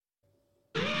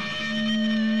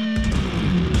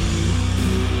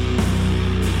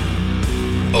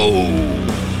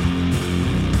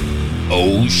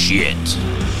Oh shit.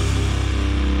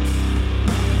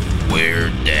 We're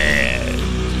dads.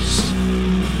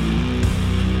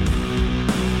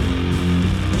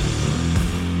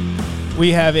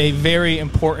 We have a very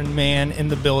important man in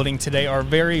the building today. Our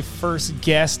very first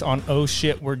guest on Oh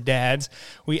Shit, We're Dads.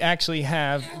 We actually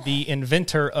have the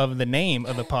inventor of the name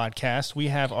of the podcast. We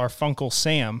have our FUNcle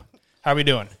Sam. How are we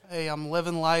doing? Hey, I'm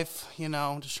living life,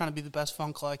 just trying to be the best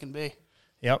FUNcle I can be.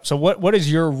 Yep. So what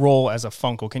is your role as a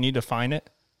FUNcle? Can you define it?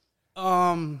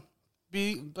 Learn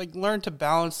to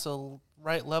balance the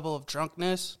right level of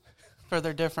drunkenness for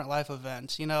their different life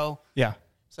events, Yeah.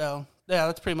 So, yeah,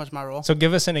 that's pretty much my role. So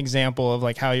give us an example of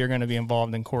like how you're going to be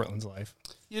involved in Cortland's life.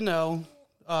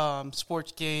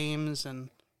 Sports games and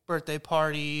birthday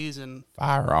parties and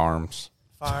Firearms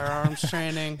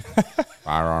training.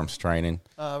 Firearms training.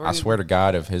 I swear to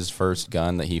God, if his first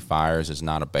gun that he fires is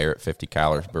not a Barrett 50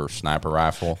 caliber sniper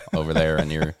rifle over there on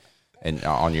your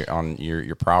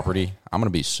property, I'm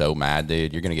gonna be so mad,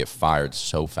 dude. You're gonna get fired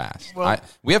so fast. Well,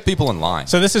 we have people in line.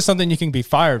 So this is something you can be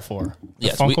fired for.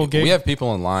 Yes, FUNcle gig? we have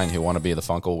people in line who want to be the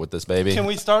FUNcle with this baby. Can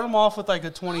we start them off with like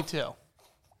a 22?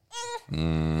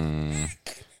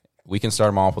 We can start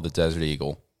them off with a Desert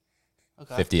Eagle,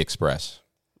 Okay. 50 Express.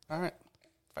 All right.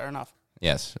 Fair enough.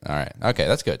 Yes. All right. Okay,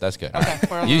 that's good. That's good. Okay,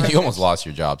 we're on the You right almost page. lost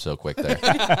your job so quick there.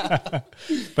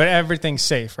 But everything's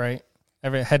safe, right?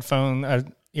 Every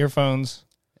headphone, earphones.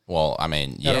 Well, I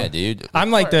mean, yeah, dude.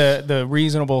 I'm like the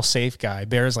reasonable, safe guy.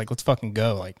 Bear's like, let's fucking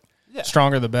go. Like, Yeah.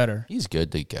 stronger the better. He's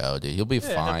good to go, dude. He'll be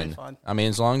fine. he'll be fine. I mean,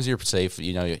 as long as you're safe,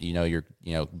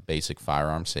 your basic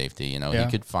firearm safety. Yeah.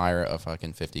 He could fire a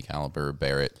fucking 50 caliber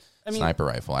Barrett sniper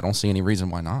rifle. I don't see any reason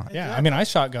why not. Yeah, I mean, I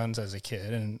shot guns as a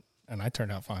kid, and I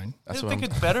turned out fine. I That's don't what think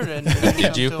I'm. it's better to introduce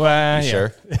Did you? them to Well, You yeah.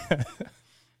 sure?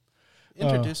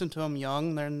 introduce them to them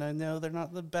young. They're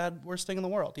not the worst thing in the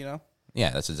world,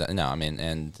 Yeah, that's exactly. No, I mean,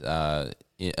 and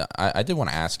I did want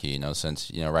to ask you, since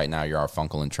right now you're our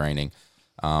FUNcle in training.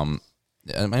 I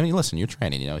mean, listen, you're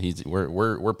training.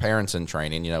 We're parents in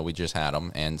training. We just had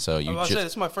them, and so you. This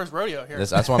is my first rodeo here.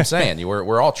 That's what I'm saying.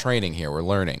 We're all training here. We're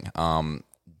learning.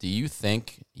 Do you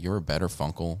think you're a better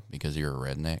FUNcle because you're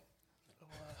a redneck?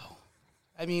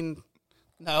 I mean,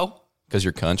 no, Because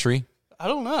you're country? I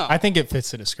don't know. I think it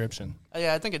fits the description.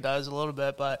 Yeah, I think it does a little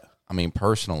bit, but I mean,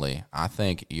 personally, I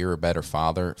think you're a better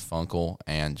father, FUNcle,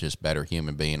 and just better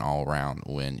human being all around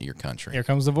when you're country. Here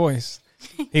comes the voice.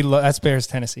 That's Bear's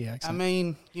Tennessee I accent.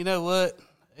 mean, you know what?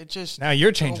 It just Now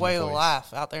you're took changing away the the voice.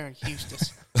 laugh out there in Houston.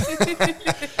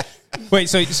 Wait,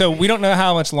 so we don't know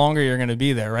how much longer you're going to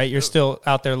be there, right? You're still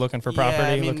out there looking for Yeah, property,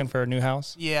 I mean- looking for a new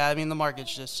house? Yeah, I mean, the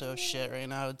market's just so shit right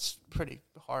now. It's pretty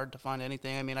hard to find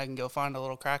anything. I mean, I can go find a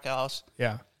little crack house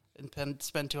Yeah. and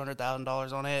spend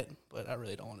 $200,000 on it, but I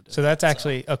really don't want to do it. So that's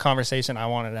actually a conversation I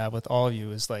wanted to have with all of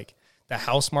you is like the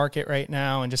house market right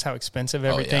now and just how expensive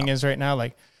everything is right now.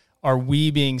 Like, are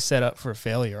we being set up for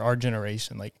failure, our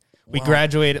generation? Like, we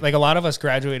graduated, like a lot of us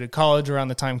graduated college around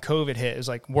the time COVID hit. It was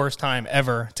like worst time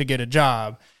ever to get a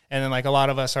job. And then like a lot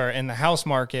of us are in the house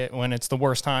market when it's the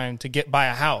worst time to buy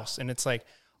a house. And it's like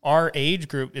our age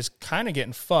group is kind of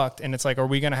getting fucked. And it's like, are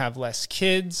we going to have less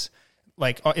kids?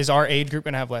 Like, is our age group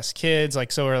going to have less kids?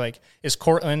 Like, so we're like, is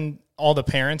Cortland, all the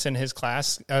parents in his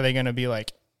class, are they going to be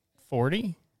like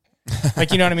 40?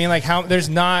 Like, you know what I mean? Like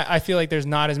I feel like there's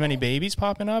not as many babies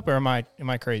popping up, or am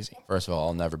I crazy? First of all,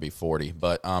 I'll never be 40.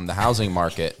 But the housing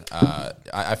market,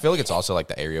 I feel like it's also like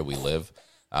the area we live.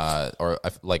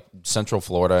 Like Central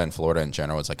Florida and Florida in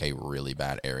general, it's like a really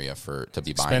bad area to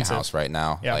be buying a house right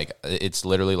now. Yeah. Like it's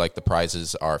literally like the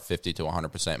prices are 50 to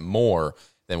 100% more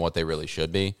than what they really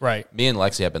should be. Right. Me and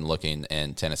Lexi have been looking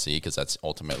in Tennessee because that's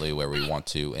ultimately where we want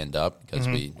to end up because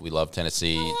we love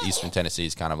Tennessee. Eastern Tennessee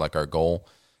is kind of like our goal.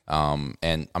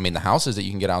 And I mean, the houses that you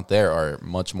can get out there are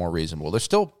much more reasonable. They're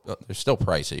still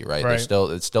pricey, right? Right.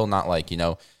 It's still not like,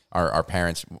 our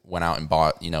parents went out and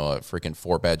bought, a freaking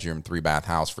 4-bedroom, 3-bath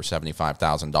house for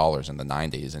 $75,000 in the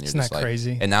 90s. And you're Isn't just that like,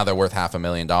 crazy? and now they're worth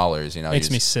 $500,000,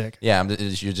 Makes me sick. Yeah.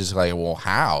 You're just like, well,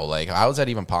 how? Like, how is that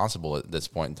even possible at this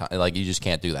point in time? Like, you just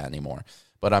can't do that anymore.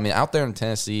 But I mean, out there in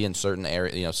Tennessee and certain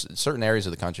areas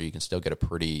of the country, you can still get a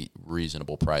pretty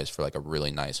reasonable price for like a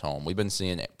really nice home. We've been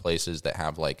seeing places that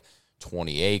have like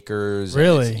 20 acres.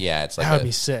 Really? It's like That would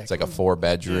be sick. It's like a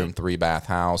 4-bedroom, 3-bath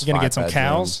house. You gonna get some 5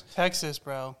 cows? Texas,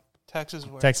 bro. Texas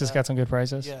Got some good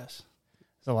prices. Yes.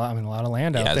 There's a lot of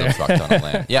land Yeah, out there's there. a fuck ton of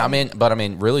land. Yeah, I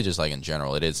mean, really, just like in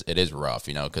general, it is rough,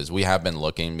 because we have been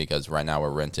looking because right now we're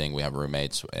renting, we have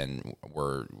roommates, and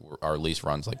our lease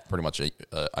runs like pretty much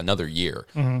another year.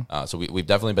 So we've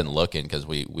definitely been looking because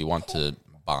we want to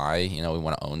buy. You know, we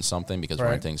want to own something because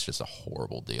renting's just a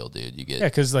horrible deal, dude. You get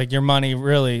because like your money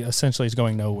really essentially is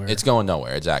going nowhere. It's going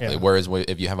nowhere, exactly. Whereas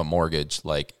if you have a mortgage,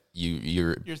 like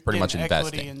you're pretty much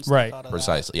investing, right?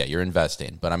 Precisely, yeah, you're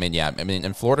investing. But I mean,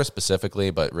 in Florida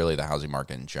specifically, but really the housing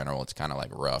market in general, it's kind of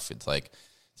like rough. It's like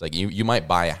you might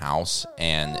buy a house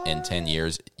and in 10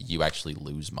 years you actually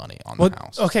lose money on the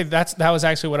house. Okay, that was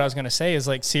actually what I was going to say is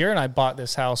like Sierra and I bought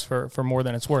this house for more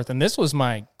than it's worth. And this was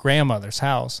my grandmother's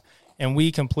house and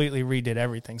we completely redid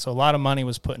everything. So a lot of money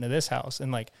was put into this house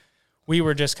and like we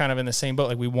were just kind of in the same boat.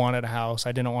 Like we wanted a house.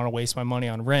 I didn't want to waste my money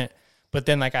on rent. But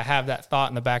then like I have that thought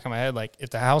in the back of my head, like if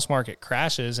the house market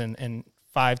crashes in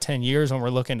 5-10 years when we're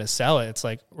looking to sell it, it's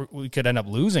like we could end up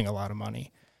losing a lot of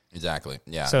money. Exactly.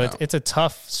 Yeah. So it's a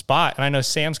tough spot. And I know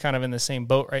Sam's kind of in the same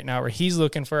boat right now where he's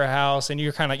looking for a house and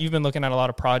you've been looking at a lot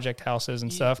of project houses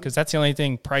and stuff because that's the only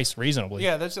thing priced reasonably.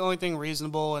 Yeah, that's the only thing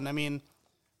reasonable. And I mean,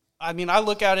 I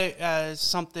look at it as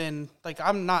something like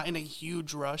I'm not in a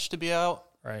huge rush to be out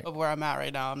of where I'm at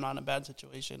right now. I'm not in a bad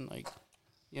situation. Like,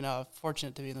 you know,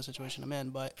 fortunate to be in the situation I'm in.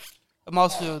 But I'm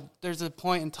also, there's a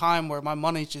point in time where my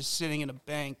money's just sitting in a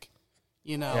bank.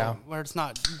 You know, where it's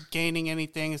not gaining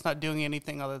anything, it's not doing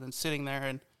anything other than sitting there.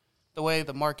 And the way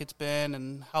the market's been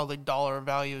and how the dollar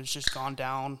value has just gone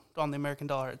down on the American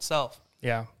dollar itself.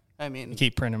 Yeah. I mean, you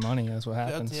keep printing money, that's what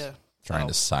happens. Trying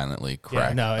to silently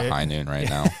crack high noon right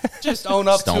now. Just own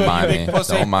up to it.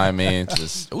 Don't mind me.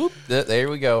 Just, whoop, there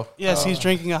we go. Yes, he's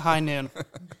drinking a high noon.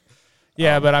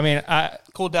 Yeah, but I mean,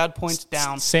 cool dad points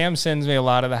down. Sam sends me a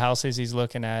lot of the houses he's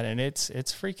looking at, and it's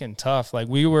freaking tough. Like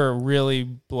we were really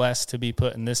blessed to be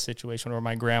put in this situation where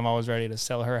my grandma was ready to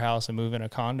sell her house and move in a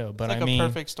condo. But it's like a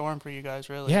perfect storm for you guys,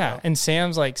 really. Yeah, and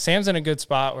Sam's in a good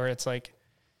spot where it's like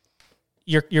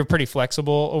you're pretty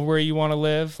flexible of where you want to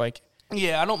live. Like,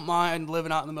 yeah, I don't mind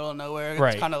living out in the middle of nowhere.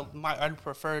 It's kind of I'd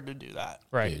prefer to do that.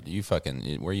 Right.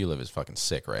 Dude, where you live is fucking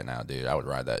sick right now, dude. I would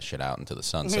ride that shit out into the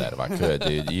sunset if I could,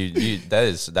 dude. That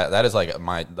is like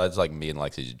me and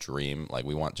Lexi's dream. Like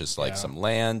we want just like some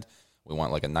land. We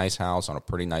want like a nice house on a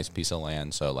pretty nice piece of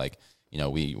land. So like, you know,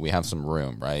 we have some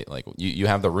room, right? Like you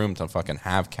have the room to fucking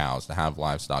have cows, to have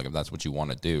livestock if that's what you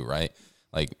want to do, right?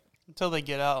 Like until they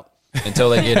get out. Until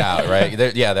they get out, right?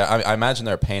 I imagine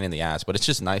they're a pain in the ass, but it's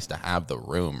just nice to have the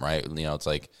room, right? You know, it's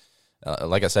like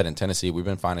I said, in Tennessee, we've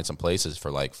been finding some places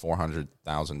for like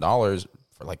 $400,000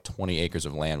 for like 20 acres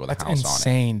of land with a house on it. That's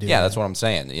insane, dude. Yeah, that's what I'm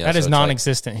saying. You know, that is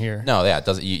non-existent here. No, it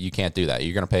doesn't. You can't do that.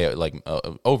 You're going to pay like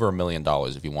over $1 million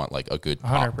if you want like a good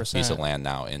piece of land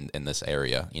now in this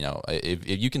area. You know, if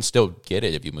you can still get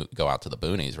it if you go out to the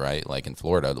boonies, right? Like in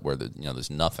Florida, where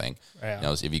there's nothing. Yeah. You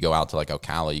know, if you go out to like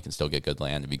Ocala, you can still get good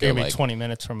land. If you go like 20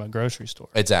 minutes from a grocery store.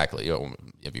 Exactly. You know,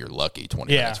 if you're lucky,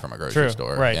 20 minutes from a grocery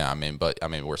store. Right. Yeah. I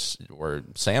mean, where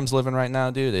Sam's living right now,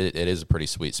 dude, it is a pretty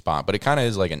sweet spot. But it kind of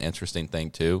is like an interesting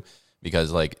thing too.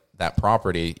 Because like that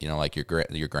property, you know, like your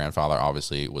grandfather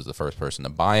obviously was the first person to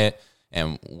buy it,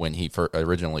 and when he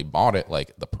originally bought it,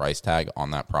 like the price tag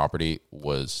on that property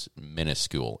was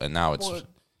minuscule, and now it's. Well,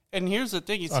 and here's the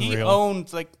thing: is unreal. He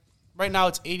owns like right now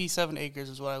it's 87 acres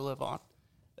is what I live on.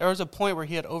 There was a point where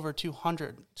he had over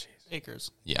 200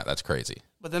 acres. Yeah, that's crazy.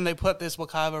 But then they put this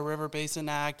Wekiva River Basin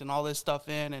Act and all this stuff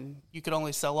in, and you could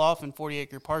only sell off in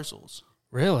 40-acre parcels.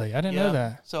 Really? I didn't know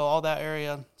that. So all that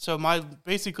area. So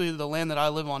basically the land that I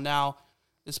live on now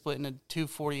is split into 2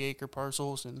 40-acre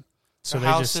parcels, and so the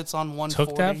house sits on 140.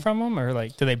 Took that from them, or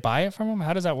like, do they buy it from them?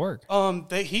 How does that work?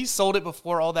 He sold it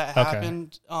before all that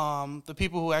happened. The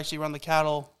people who actually run the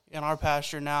cattle in our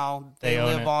pasture now, they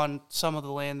live on some of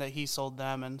the land that he sold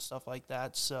them and stuff like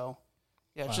that. So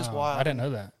yeah, it's just wild. I didn't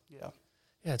know that.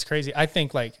 Yeah, it's crazy. I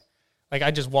think like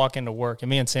I just walk into work, and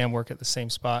me and Sam work at the same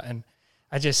spot, and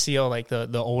I just see all like the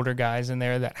older guys in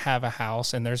there that have a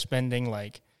house and they're spending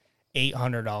like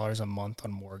 $800 a month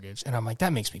on mortgage. And I'm like,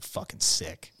 that makes me fucking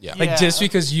sick. Yeah. Like just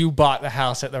because you bought the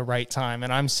house at the right time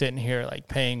and I'm sitting here like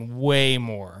paying way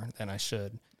more than I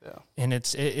should. Yeah. And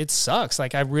it sucks.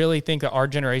 Like I really think that our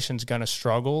generation's going to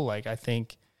struggle. Like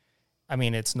I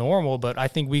mean, it's normal, but I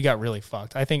think we got really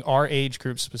fucked. I think our age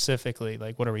group specifically,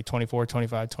 like what are we, 24,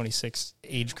 25, 26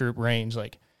 age group range,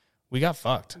 like we got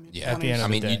fucked. Yeah, at the end of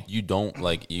the day. you don't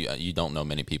like you don't know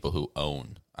many people who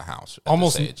own a house.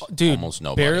 Almost, this age. dude, almost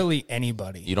nobody. Barely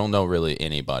anybody. You don't know really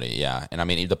anybody. Yeah, and I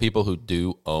mean the people who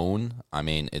do own, I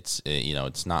mean it's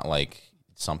it's not like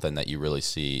something that you really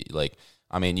see. Like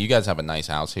I mean, you guys have a nice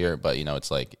house here, but it's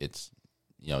like it's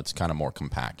kind of more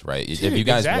compact, right? Dude, if you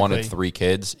guys wanted 3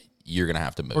 kids, you're gonna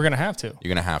have to move. We're gonna have to. You're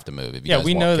gonna have to move. If you guys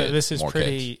we want know kids, that this is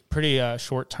pretty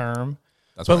short term.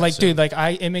 That's but like, dude, like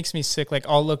it makes me sick. Like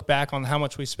I'll look back on how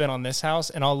much we spent on this house,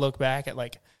 and I'll look back at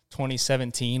like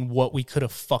 2017 what we could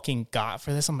have fucking got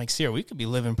for this. I'm like, Sierra, we could be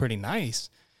living pretty nice.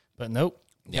 But nope,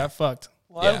 got fucked.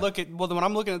 Well, I look at when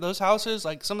I'm looking at those houses,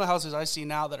 like some of the houses I see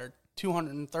now that are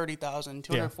 230,000,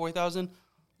 240,000,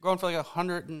 going for like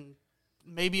 100 and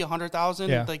maybe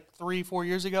 100,000, like 3-4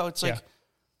 years ago. It's like,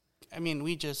 I mean,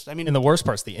 and the worst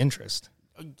part's the interest.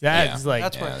 That's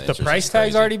that's the price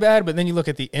tag's already bad, but then you look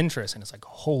at the interest and it's like,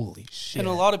 holy shit. And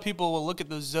a lot of people will look at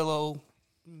those Zillow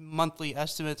monthly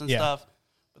estimates and stuff,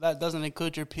 but that doesn't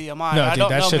include your PMI. No, I don't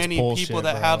know shit's many bullshit, people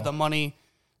that bro. have the money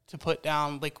to put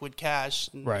down liquid cash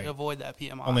and avoid that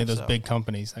PMI. Only those big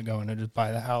companies that go in and just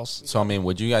buy the house. So, I mean,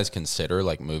 would you guys consider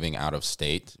like moving out of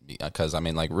state? Because I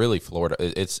mean, like really Florida,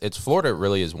 it's Florida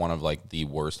really is one of like the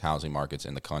worst housing markets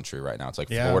in the country right now. It's like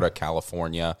Florida,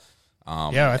 California.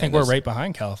 I think we're right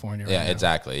behind California. Right now.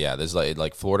 Exactly. Yeah. There's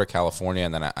like Florida, California.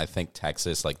 And then I think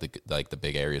Texas, like the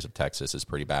big areas of Texas is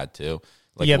pretty bad too.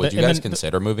 Like, would you guys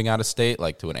consider moving out of state,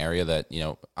 like to an area that, you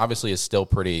know, obviously is still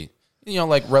pretty, you know,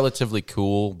 like relatively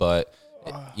cool, but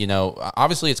you know,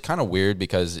 obviously it's kind of weird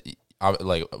because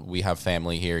like we have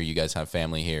family here, you guys have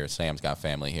family here, Sam's got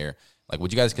family here. Like,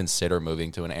 would you guys consider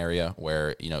moving to an area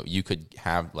where, you know, you could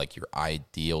have like your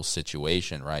ideal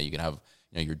situation, right? You could have,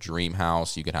 you know, your dream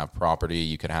house, you could have property,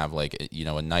 you could have like, you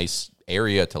know, a nice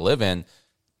area to live in,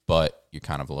 but you're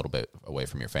kind of a little bit away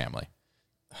from your family.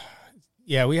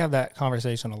 Yeah, we have that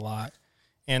conversation a lot.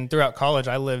 And throughout college,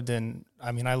 I lived in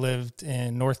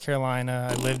North Carolina.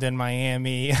 I lived in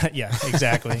Miami. Yeah,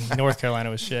 exactly. North Carolina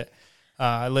was shit.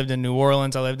 I lived in New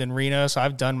Orleans. I lived in Reno. So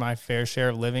I've done my fair share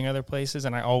of living other places,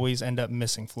 and I always end up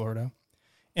missing Florida.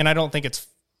 And I don't think it's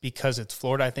because it's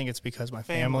Florida. I think it's because my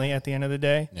family at the end of the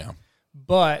day. Yeah.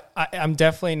 But I'm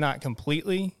definitely not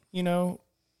completely, you know,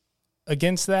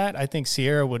 against that. I think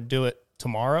Sierra would do it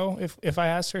tomorrow if I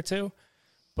asked her to.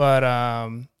 But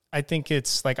I think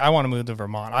it's like I want to move to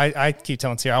Vermont. I keep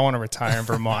telling Sierra I want to retire in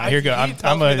Vermont. Here you go.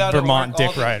 I'm a Vermont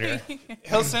dick rider.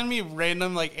 He'll send me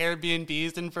random like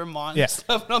Airbnbs in Vermont and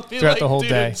stuff, and I'll be throughout like, the whole dude,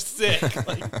 day. it's sick.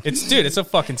 Like, it's a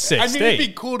fucking sick I mean, state. it'd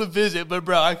be cool to visit, but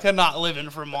bro, I cannot live in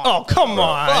Vermont. Oh, come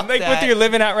on. Fuck like that. what you're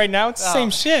living at right now, it's the same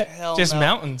shit. Just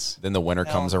mountains. Then the winter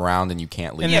comes around and you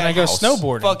can't leave. And then I go house.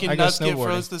 snowboarding. Fucking nuts get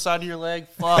froze to the side of your leg.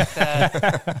 Fuck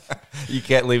that. You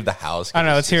can't leave the house. I don't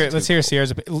know. Let's hear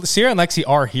Sierra's opinion. Sierra and Lexi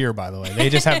are here, by the way. They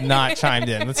just have not chimed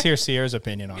in. Let's hear Sierra's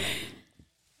opinion on it.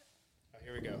 Oh,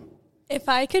 here we go. If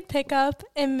I could pick up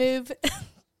and move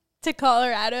to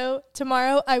Colorado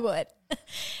tomorrow, I would.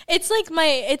 It's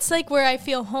like where I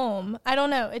feel home. I don't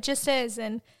know. It just is.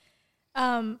 And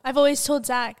I've always told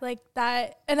Zach like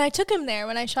that. And I took him there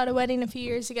when I shot a wedding a few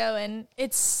years ago. And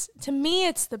to me,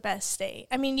 it's the best state.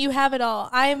 I mean, you have it all.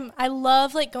 I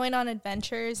love like going on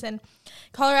adventures, and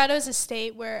Colorado is a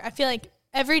state where I feel like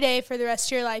every day for the rest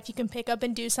of your life, you can pick up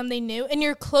and do something new. And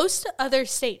you're close to other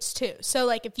states, too. So,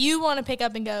 like, if you want to pick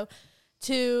up and go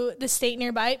to the state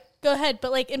nearby, go ahead.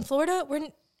 But, like, in Florida, we're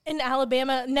in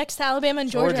Alabama, next to Alabama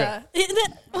and Georgia.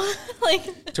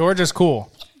 Georgia's cool.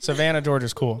 Savannah,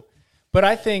 Georgia's cool. But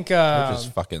I think Georgia's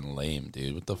fucking lame,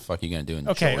 dude. What the fuck are you gonna do in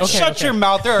Georgia? Shut your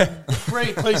mouth. There are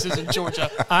great places in Georgia.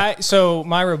 So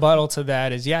my rebuttal to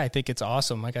that is, I think it's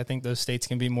awesome. Like, I think those states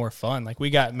can be more fun. Like, we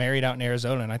got married out in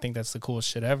Arizona, and I think that's the coolest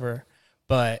shit ever.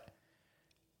 But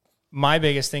my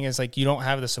biggest thing is, like, you don't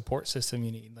have the support system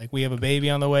you need. Like, we have a baby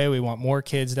on the way. We want more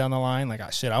kids down the line. Like,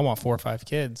 I want 4 or 5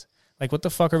 kids. Like, what the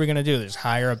fuck are we gonna do? Just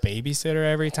hire a babysitter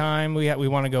every time we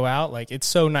want to go out? Like, it's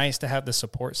so nice to have the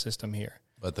support system here.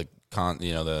 But the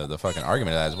fucking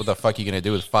argument of that is, what the fuck are you gonna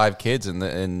do with 5 kids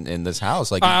in this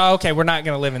house? Like, okay, we're not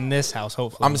gonna live in this house.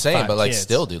 Hopefully, I'm saying, but like, kids.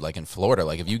 still, dude, like in Florida,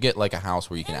 like if you get like a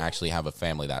house where you can actually have a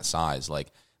family that size,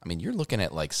 like, I mean, you're looking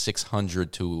at like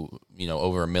 $600 to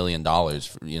over $1 million,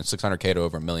 $600K to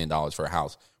over $1 million for a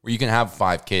house where you can have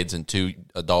 5 kids and 2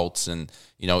 adults, and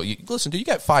listen, dude, you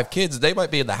got 5 kids, they might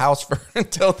be in the house for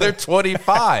until they're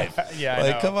 25. Yeah,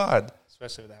 like, come on,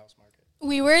 especially with the house market.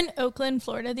 We were in Oakland,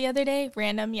 Florida the other day.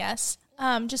 Random, yes.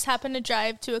 Just happened to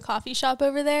drive to a coffee shop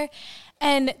over there.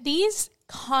 And these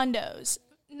condos,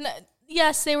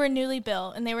 yes, they were newly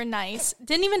built and they were nice.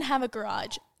 Didn't even have a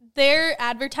garage. Their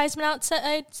advertisement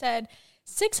outside said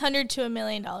 $600 to $1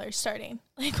 million starting.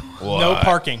 Like, what? No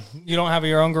parking. You don't have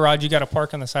your own garage. You got to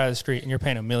park on the side of the street, and you're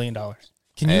paying $1 million.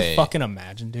 Can you fucking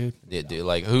imagine, dude? Yeah, dude,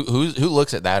 like who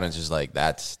looks at that and is just like,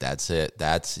 that's it.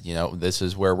 That's, this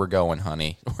is where we're going,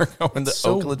 honey. We're going to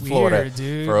Oakland, Florida,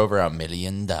 dude, for over $1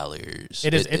 million.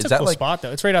 It is. It's a cool spot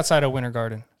though. It's right outside of Winter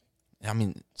Garden. I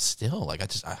mean, still, like,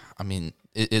 what's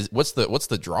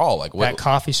the draw? Like, what? That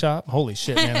coffee shop? Holy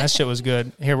shit, man, that shit was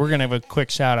good. Here, we're gonna have a quick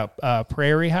shout out.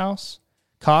 Prairie House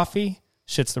Coffee,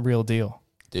 shit's the real deal.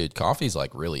 Dude, coffee's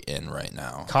like really in right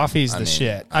now. Coffee's the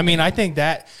shit. I mean, I think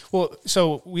that, well,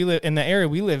 so we live in the area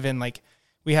we live in, like,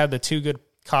 we have the 2 good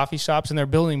coffee shops and they're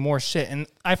building more shit. And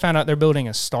I found out they're building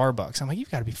a Starbucks. I'm like, you've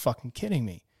got to be fucking kidding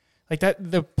me. Like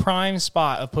that, the prime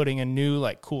spot of putting a new,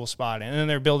 like, cool spot in. And then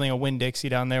they're building a Winn-Dixie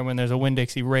down there. When there's a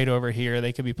Winn-Dixie right over here,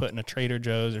 they could be putting a Trader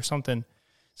Joe's or something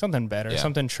better,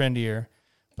 something trendier.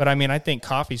 But I mean, I think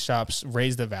coffee shops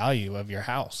raise the value of your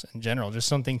house in general, just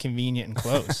something convenient and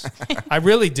close. I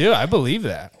really do. I believe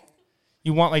that.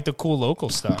 You want like the cool local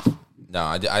stuff. No,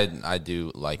 I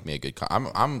do like me a good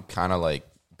I'm kind of like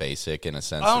basic in a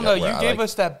sense. I don't know. You gave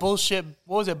us that bullshit.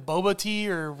 What was it? Boba tea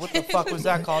or what the fuck was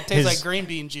that called? Tastes like green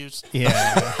bean juice. Yeah.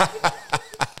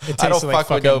 I don't like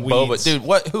fuck with no boba, dude.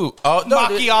 What? Who? Oh no,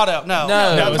 macchiato. No,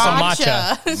 it was a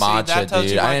matcha. Matcha, that tells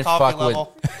dude. You my I didn't coffee fuck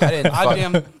level. with. I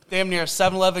didn't. Fuck. Damn near a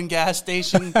 7-Eleven gas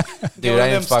station. Dude,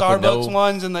 I didn't fuck with Starbucks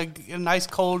ones in the nice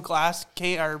cold glass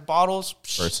or bottles.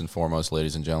 First and foremost,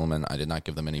 ladies and gentlemen, I did not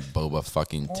give them any boba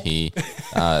fucking tea.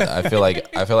 I feel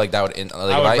like that would.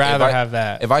 I would rather have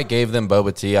that. If I gave them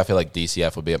boba tea, I feel like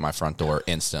DCF would be at my front door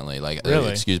instantly. Like,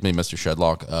 really? Excuse me, Mr.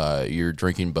 Shedlock, you're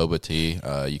drinking boba tea.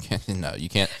 You can't. No, you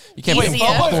can't. You can't.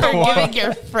 DCF for giving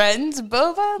your friends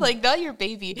boba, like not your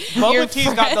baby. Boba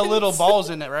tea's got the little balls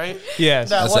in it, right? Yes,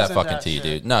 that's that fucking tea,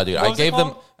 dude. No, dude, I gave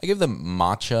them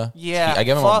matcha. Yeah, tea. I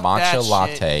gave them a matcha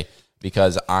latte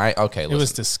because it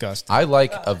was disgusting. I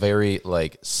like a very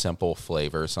like simple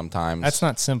flavor sometimes. That's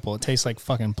not simple. It tastes like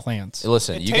fucking plants.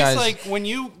 Listen, it you tastes guys like when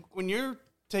you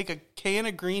take a can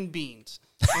of green beans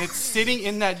and it's sitting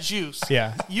in that juice.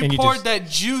 Yeah. You poured that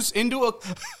juice into a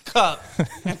cup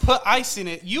and put ice in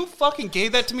it. You fucking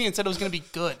gave that to me and said it was going to be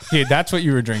good. Dude, that's what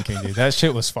you were drinking, dude. That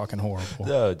shit was fucking horrible.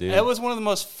 No, dude. It was one of the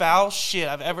most foul shit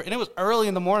I've ever... And it was early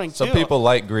in the morning, too. Some people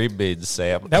like green beans,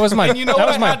 Sam. That was my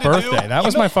birthday. That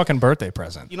was my fucking birthday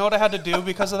present. You know what I had to do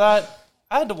because of that?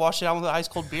 I had to wash it out with ice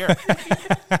cold beer.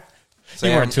 You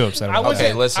weren't too upset about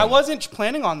okay, listen. I wasn't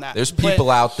planning on that. There's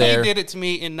people out there. He did it to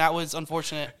me, and that was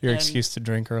unfortunate. Your excuse to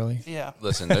drink early. Yeah.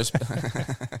 Listen,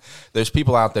 there's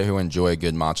people out there who enjoy a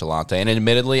good matcha latte, and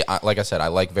admittedly, like I said, I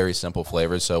like very simple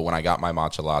flavors. So when I got my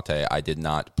matcha latte, I did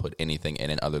not put anything in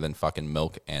it other than fucking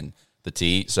milk and the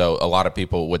tea. So a lot of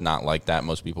people would not like that.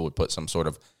 Most people would put some sort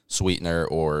of sweetener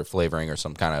or flavoring or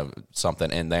some kind of something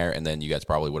in there, and then you guys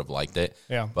probably would have liked it.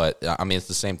 Yeah. But I mean, it's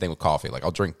the same thing with coffee. Like,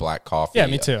 I'll drink black coffee. Yeah,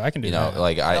 me too. I can do that.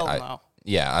 Like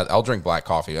I'll drink black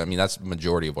coffee. I mean, that's the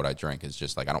majority of what I drink is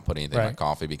just like I don't put anything in my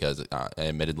coffee because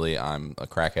admittedly I'm a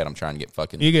crackhead. I'm trying to get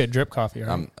fucking. You get drip coffee,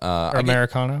 right? Or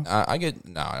Americano? I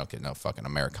don't get no fucking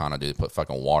Americano, dude. Put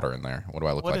fucking water in there. What do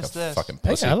I look like? A fucking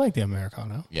pussy? Hey, I like the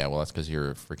Americano. Yeah, well, that's because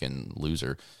you're a freaking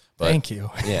loser. But, thank you.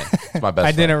 Yeah, it's my best.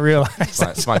 I didn't realize.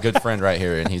 It's my good friend right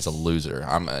here, and he's a loser.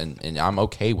 And I'm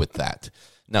okay with that.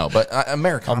 No, but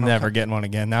Americano. I'm never getting one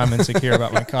again. Now I'm insecure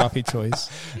about my coffee choice.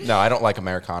 No, I don't like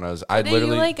Americanos. I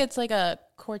literally like it's like a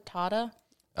cortado.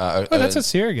 That's what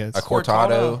Sierra gets. A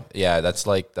cortado. Yeah, that's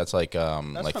like That's like three.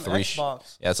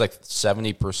 Xbox. Yeah, it's like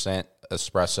 70%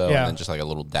 espresso and then just like a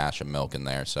little dash of milk in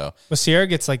there. So, well, Sierra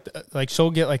gets like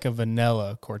she'll get like a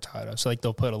vanilla cortado. So like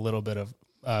they'll put a little bit of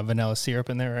vanilla syrup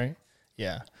in there, right?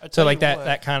 Yeah. So like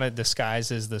that kind of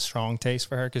disguises the strong taste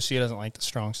for her because she doesn't like the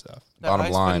strong stuff. That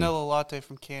nice vanilla latte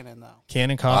from Canon, though.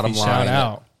 Canon Coffee, shout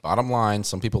out. Bottom line,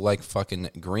 some people like fucking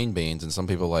green beans and some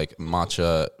people like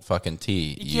matcha fucking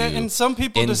tea. Yeah, and some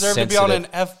people deserve to be on an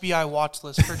FBI watch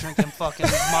list for drinking fucking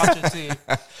matcha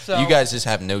tea. So, you guys just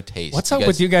have no taste. What's up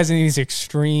with you guys in these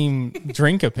extreme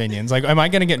drink opinions? Like, am I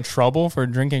going to get in trouble for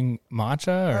drinking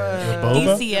matcha or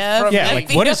boba? DCF. Yeah,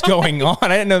 like what is going on? I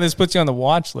didn't know this puts you on the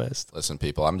watch list. Listen,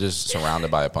 people, I'm just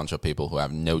surrounded by a bunch of people who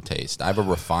have no taste. I have a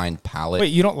refined palate. Wait,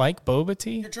 you don't like boba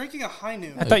tea? You're drinking a high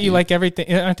noon. I thought you like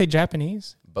everything. Aren't they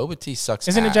Japanese? Boba tea sucks.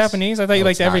 Isn't it Japanese? I thought you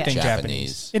liked everything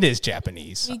Japanese. It is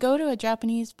Japanese. We go to a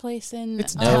Japanese place in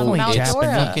It's Mount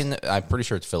definitely Dora. I'm pretty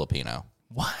sure it's Filipino.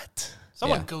 What?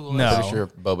 Someone Google it. No. Pretty sure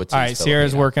boba tea. All right,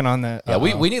 Sierra's working on that. Yeah,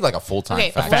 we need like a full-time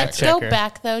fact let's checker. go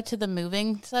back though to the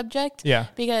moving subject. Yeah,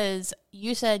 because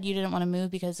you said you didn't want to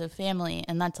move because of family,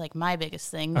 and that's like my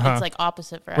biggest thing. It's like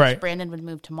opposite for us. Right. Brandon would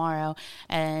move tomorrow,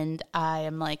 and I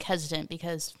am like hesitant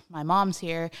because my mom's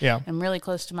here. Yeah, I'm really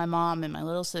close to my mom and my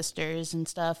little sisters and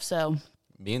stuff. So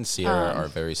me and Sierra are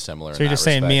very similar. So you're just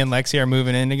saying me and Lexi are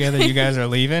moving in together? You guys are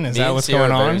leaving? Is that what's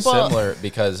going on? Very similar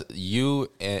because you,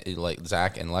 like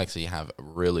Zach and Lexi, have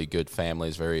really good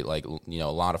families. Very like a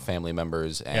lot of family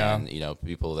members and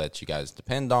people that you guys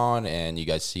depend on and you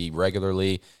guys see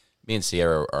regularly. Me and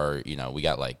Sierra are we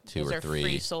got like two those or are three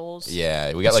free souls.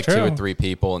 Yeah, we got That's like true. 2 or 3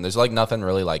 people, and there's like nothing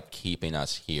really like keeping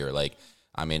us here. Like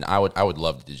I mean, I would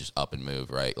love to just up and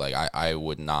move, right? Like, I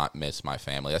would not miss my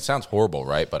family. That sounds horrible,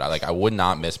 right? But I would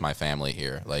not miss my family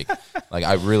here. Like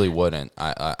I really wouldn't.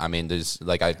 I mean, there's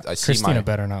like I see Christina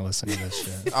better not listen to this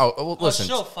shit. Oh, well, listen,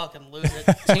 she'll fucking lose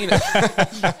it.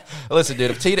 Tina. Listen,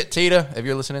 dude, if Tita, if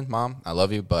you're listening, Mom, I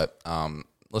love you, but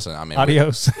listen, I mean,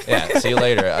 adios. Yeah, see you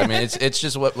later. I mean, it's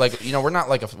just what, like, you know, we're not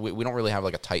like we don't really have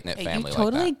like a tight knit family. You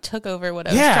totally like that. took over what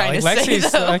I was trying to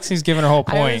say. Lexi's giving her whole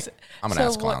point. I'm an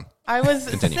ass clown. I was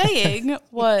saying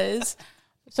was,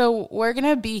 so we're going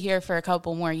to be here for a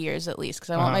couple more years at least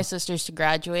because I want my sisters to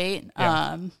graduate.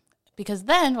 Yeah. Because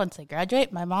then once they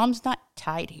graduate, my mom's not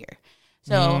tied here.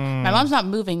 So my mom's not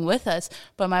moving with us,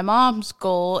 but my mom's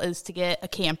goal is to get a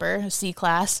camper, a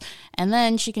C-Class, and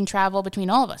then she can travel between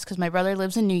all of us because my brother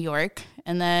lives in New York,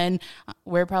 and then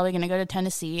we're probably going to go to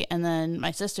Tennessee, and then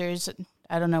my sisters,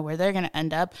 I don't know where they're going to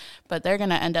end up, but they're going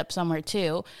to end up somewhere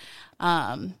too.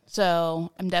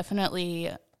 So I'm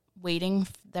definitely waiting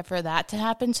for that to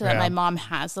happen so that my mom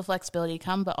has the flexibility to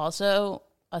come, but also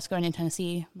us going to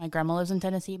Tennessee. My grandma lives in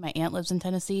Tennessee. My aunt lives in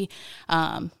Tennessee.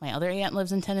 My other aunt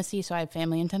lives in Tennessee. So I have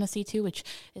family in Tennessee too, which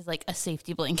is like a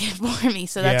safety blanket for me.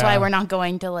 So that's why we're not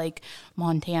going to like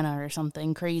Montana or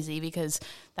something crazy because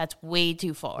that's way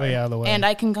too far. Way out of the way. And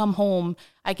I can come home.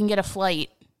 I can get a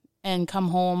flight and come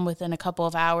home within a couple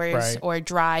of hours or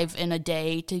drive in a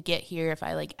day to get here if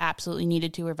I like absolutely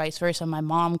needed to or vice versa. My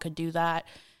mom could do that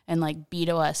and like beat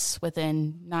us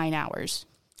within 9 hours.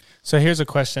 So here's a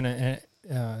question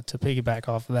to piggyback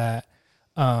off of that.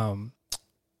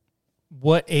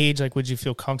 What age like would you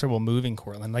feel comfortable moving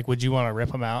Cortland? Like would you want to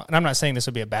rip him out? And I'm not saying this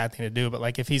would be a bad thing to do, but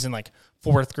like if he's in like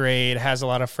 4th grade, has a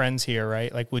lot of friends here,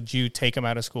 right? Like would you take him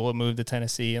out of school and move to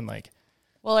Tennessee and like...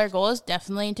 Well, our goal is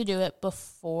definitely to do it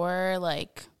before,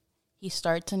 like, he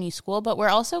starts any school. But we're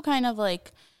also kind of,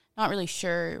 like, not really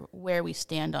sure where we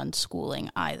stand on schooling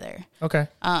either. Okay.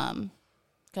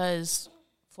 Because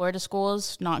Florida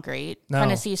schools, not great. No.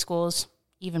 Tennessee schools,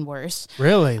 even worse.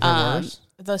 Really? They're worse?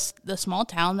 The small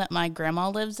town that my grandma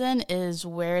lives in is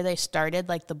where they started,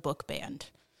 like, the book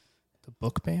band. The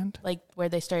book band? Like, where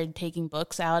they started taking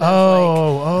books out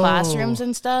of, classrooms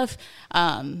and stuff.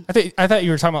 I thought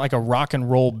you were talking about, like, a rock and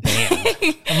roll band.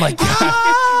 I'm like,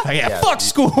 God. Fuck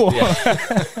school. Yeah.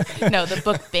 No, the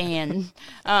book band.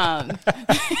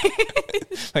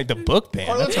 Like, the book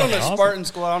band. Let's go to Spartan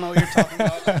school. I don't know what you're talking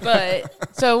about.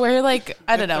 But, so we're, like,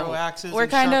 I don't know. We're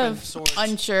kind of swords.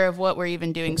 unsure of what we're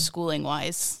even doing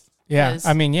schooling-wise. Yeah,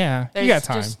 I mean, you got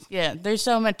time. There's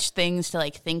so much things to,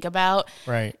 like, think about.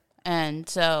 Right. And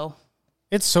so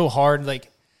it's so hard.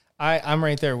 Like I'm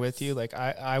right there with you. Like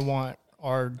I want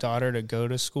our daughter to go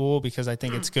to school because I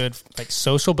think it's good, like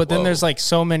social, but then there's like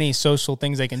so many social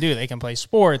things they can do. They can play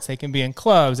sports. They can be in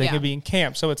clubs. They can be in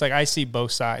camp. So it's like, I see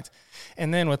both sides.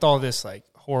 And then with all this like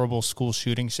horrible school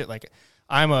shooting shit, like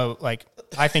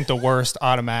I think the worst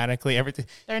automatically. Everything.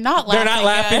 They're not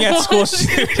laughing at school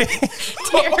shooting.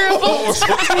 Terrible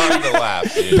timing. To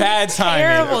laugh, dude. Bad timing.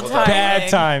 Terrible timing. Bad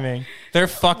timing. They're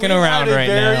fucking around right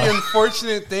now. Very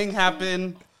unfortunate thing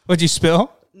happened. What'd you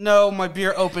spill? No, my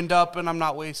beer opened up and I'm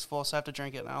not wasteful, so I have to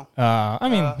drink it now. I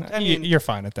mean, you're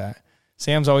fine at that.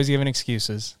 Sam's always giving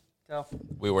excuses.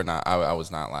 We were not. I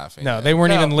was not laughing. No, they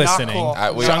weren't even listening. Cool.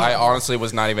 I honestly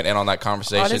was not even in on that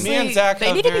conversation. Honestly, Me and Zach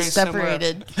they need to be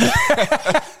separated.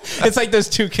 It's like those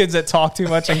two kids that talk too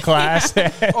much in class.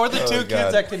 Or the two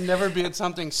kids that can never be at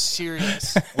something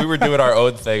serious. We were doing our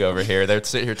own thing over here. They'd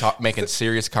sit here making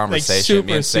serious conversation. Like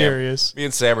super serious. Me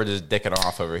and Sam were just dicking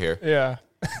off over here. Yeah.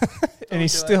 And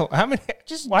he's still... How many...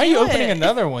 Why are you opening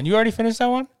another one? You already finished that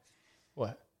one?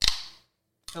 What?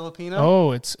 Filipino?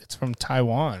 Oh, it's from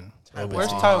Taiwan. Where's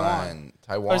Taiwan?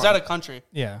 Taiwan. Or is that a country?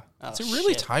 Yeah. Oh, Is it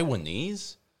really shit.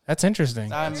 Taiwanese? That's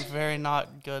interesting. I'm very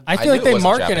not good. I feel like knew it they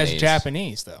wasn't mark it as Japanese.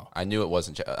 Japanese, though. I knew it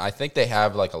wasn't. I think they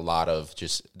have like a lot of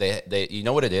just they. You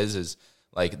know what it is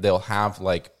like they'll have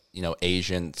like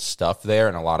Asian stuff there,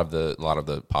 and a lot of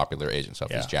the popular Asian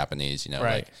stuff is Japanese.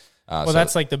 Right. Like, So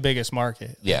that's like the biggest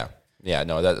market. Yeah. Yeah,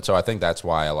 no. So I think that's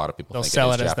why a lot of people They'll think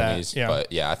sell it is it as that, Japanese. yeah.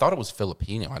 But yeah, I thought it was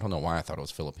Filipino. I don't know why I thought it was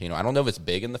Filipino. I don't know if it's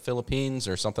big in the Philippines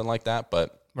or something like that.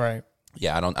 But Right.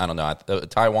 yeah, I don't know.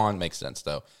 Taiwan makes sense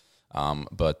though.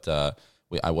 But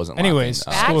I wasn't. Anyways,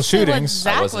 laughing. school shootings.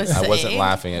 Zach was I wasn't saying.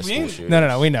 laughing at school shootings.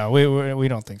 No. We know. We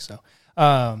don't think so.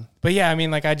 But yeah, I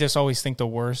mean, like I just always think the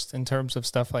worst in terms of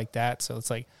stuff like that. So it's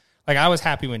like I was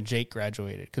happy when Jake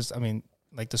graduated because I mean,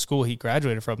 like the school he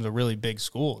graduated from is a really big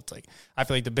school. It's like I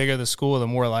feel like the bigger the school, the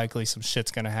more likely some shit's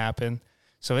gonna happen.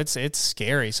 So it's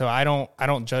scary. So I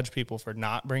don't judge people for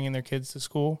not bringing their kids to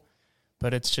school,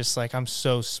 but it's just like I'm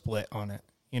so split on it.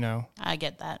 you know? I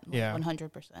get that. Yeah.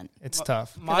 100%. It's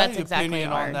tough. My that's exactly opinion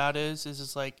hard. on that is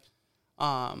it's like,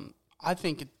 I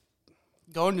think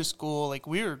going to school, like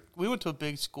we went to a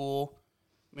big school.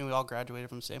 I mean, we all graduated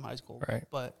from the same high school. Right.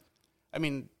 But, I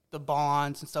mean, the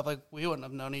bonds and stuff, like, we wouldn't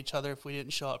have known each other if we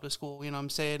didn't show up to school, you know what I'm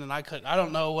saying? And I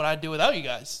don't know what I'd do without you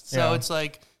guys. So it's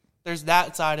like, there's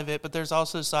that side of it, but there's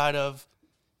also a side of,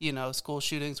 you know, school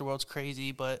shootings, the world's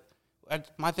crazy, but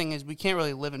my thing is we can't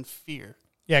really live in fear.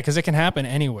 Yeah, because it can happen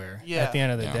anywhere Yeah. at the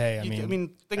end of the day. I mean,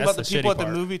 think about the that's people at shitty the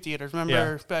part. movie theaters.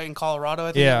 Remember back in Colorado,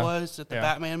 I think it was, at the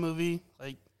Batman movie?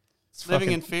 Like,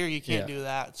 living in fear, you can't do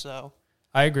that, so.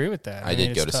 I agree with that. I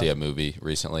did go to see a movie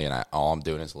recently, and all I'm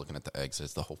doing is looking at the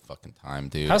exits the whole fucking time,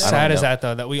 dude. How sad is that,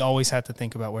 though, that we always have to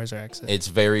think about where's our exit? It's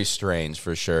very strange,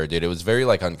 for sure, dude. It was very,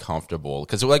 like, uncomfortable.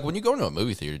 Because, like, when you go into a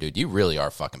movie theater, dude, you really are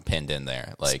fucking pinned in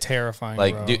there. Like, it's terrifying,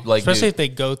 like, bro. Dude, like, especially dude, if they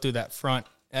go through that front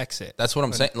exit. That's what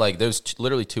I'm saying. Like, there's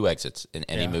literally 2 exits in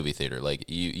any movie theater. Like,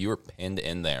 you are pinned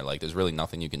in there. Like, there's really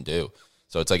nothing you can do.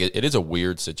 So it's like it is a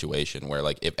weird situation where,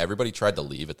 like, if everybody tried to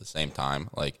leave at the same time,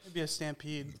 like, It'd be a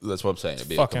stampede. that's what I'm saying. It'd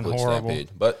be fucking a complete horrible.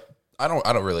 stampede. But I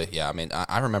don't really. Yeah, I mean,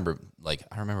 I remember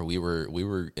we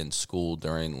were in school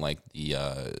during, like, the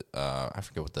I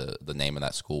forget what the name of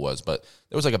that school was, but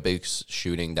there was, like, a big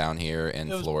shooting down here in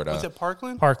Florida. Was it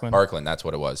Parkland? Parkland, that's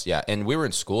what it was. Yeah, and we were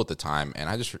in school at the time, and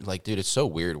I just, like, dude, it's so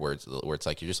weird where it's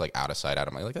like you're just, like, out of sight, out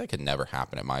of mind. Like, that could never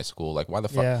happen at my school. Like, why the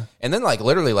fuck? Yeah. And then, like,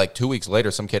 literally, like, 2 weeks later,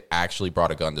 some kid actually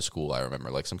brought a gun to school. I remember,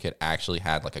 like, some kid actually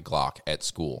had, like, a Glock at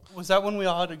school. Was that when we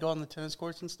all had to go on the tennis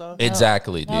courts and stuff?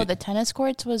 Exactly, dude. No, the tennis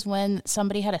courts was when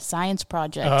somebody had a science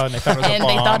project. Oh, and they thought it was a and bomb.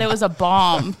 they thought it was a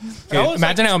bomb. Dude,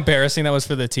 imagine how embarrassing that was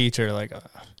for the teacher. Like,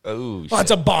 Oh, oh,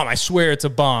 it's a bomb. I swear it's a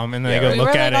bomb. And then they go We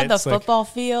look were at like on it. the It's like, football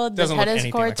field, the doesn't look tennis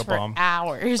anything courts like a for bomb.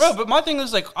 hours. Bro, but my thing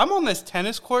is, like, I'm on this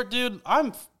tennis court, dude.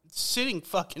 I'm sitting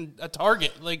fucking a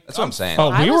target. Like, that's what I'm saying. oh,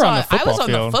 we were on the I football was on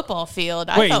field. the football field.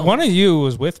 Wait, one of you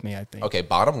was with me, I think. Okay,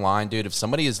 bottom line, dude, if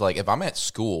somebody is like, if I'm at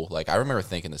school, like, I remember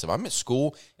thinking this, if I'm at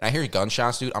school and I hear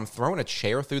gunshots, dude, I'm throwing a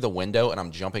chair through the window and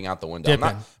I'm jumping out the window. I'm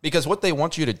not, because what they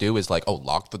want you to do is, like, oh,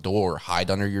 lock the door,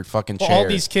 hide under your fucking chair. All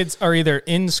these kids are either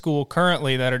in school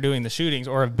currently that are doing the shootings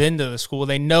or have been to the school.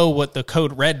 They know what the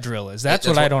code red drill is. That's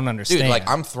what I don't understand. Dude, like,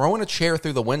 I'm throwing a chair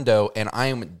through the window and I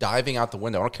am diving out the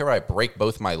window. I don't care if I break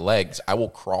both my legs. I will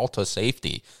crawl to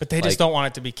safety. But they just don't want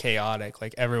it to be chaotic,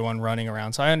 like everyone running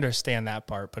around. So I understand that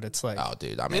part, but it's like, oh,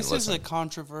 dude, I mean, this listen. is a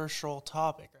controversial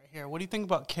topic right here. What do you think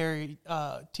about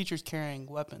teachers carrying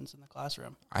weapons in the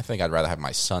classroom? I think I'd rather have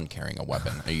my son carrying a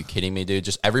weapon. Are you kidding me, dude?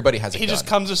 Just everybody has a gun. He just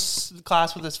comes to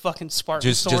class with his fucking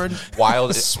Spartan sword.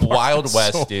 Just Wild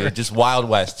West, dude. Just Wild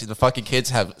West. The fucking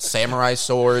kids have samurai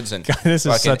swords and this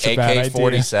is fucking such a bad idea.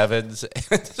 AK-47s.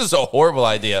 This is a horrible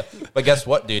idea. But guess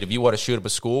what, dude? If you want to shoot up a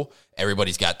school,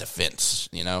 everybody's got defense,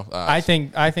 you know? I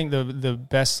think the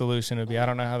best solution would be, I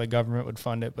don't know how the government would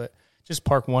fund it, but just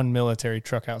park one military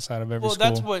truck outside of every school.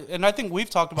 That's what, and I think we've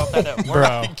talked about that at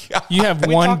work. Bro, you have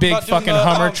We one talked big about doing fucking the,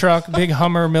 Hummer truck, big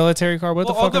Hummer military car. What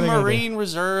the all fuck the are they gonna do? Marine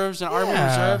reserves and Army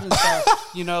reserves and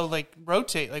stuff, you know, like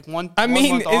rotate, like one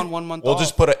month on, 1 month We'll off.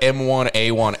 just put an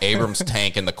M1A1 Abrams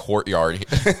tank in the courtyard.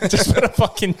 Just put a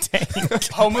fucking tank.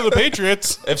 home of the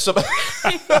Patriots. If somebody...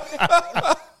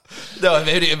 No,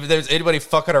 if there's anybody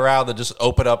fucking around, they'll just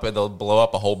open up and they'll blow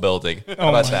up a whole building. How Oh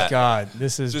about my that? god,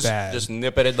 this is bad. Just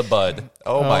nip it in the bud.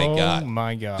 Oh my god. Oh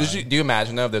my god. Do you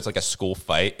imagine though if there's like a school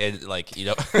fight and, like, you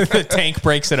know, The tank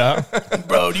breaks it up.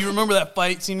 Bro, do you remember that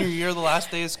fight senior year, the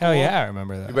last day of school? Hell yeah, I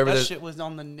remember that. remember That this? shit was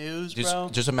on the news, bro.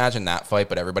 Just imagine that fight,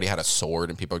 but everybody had a sword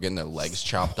and people are getting their legs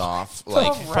chopped off. Like,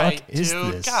 All right, is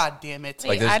dude. this? God damn it.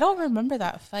 Wait, this- I don't remember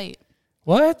that fight.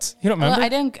 What? You don't Well,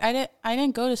 remember? I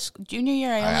didn't go to junior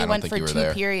year. I don't only went think for you were 2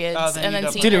 there. periods, Oh, then and you then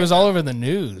don't- senior Dude, it was all over the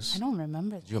news. I don't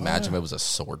remember. could you imagine if it was a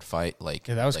sword fight? Like,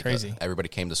 Yeah, that was like crazy. everybody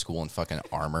came to school in fucking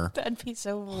armor. That'd be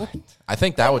so weird. I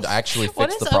think that would actually What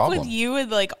fix is the up problem. with you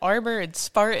with like armor and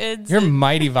Spartans? You're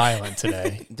mighty violent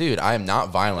today. Dude, I am not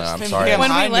violent. I'm Just sorry. him when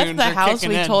high we left noons the are house,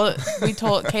 kicking in. we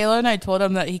told Kayla and I told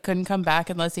him that he couldn't come back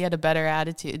unless he had a better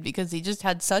attitude because he just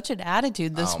had such an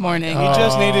attitude this Oh my morning. He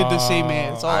just needed to see me.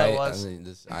 That's all it I was.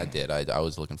 did. I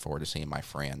was looking forward to seeing my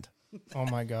friend Oh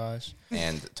my gosh.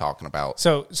 and talking about.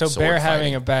 So sword Bear having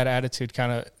fighting. a bad attitude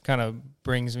kind of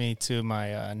brings me to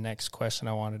my next question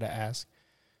I wanted to ask.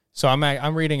 So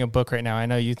I'm reading a book right now. I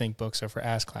know you think books are for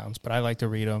ass clowns, but I like to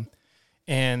read them.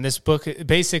 And this book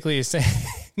basically is saying,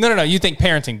 no. You think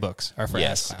parenting books are for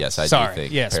ass clowns? Yes, I Sorry. do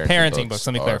think yes, parenting books.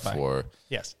 Let me are clarify. for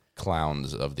Yes.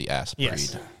 clowns of the ass breed.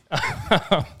 Yes.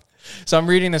 So I'm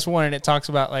reading this one, and it talks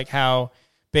about like how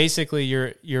basically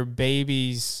your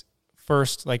baby's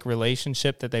first like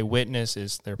relationship that they witness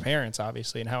is their parents,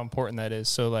 obviously, and how important that is.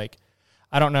 So like,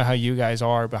 I don't know how you guys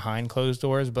are behind closed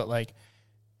doors, but like,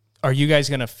 are you guys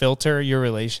going to filter your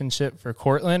relationship for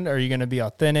Cortland? Or are you going to be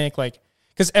authentic? Like,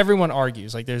 because everyone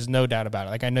argues, like there's no doubt about it.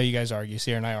 Like I know you guys argue.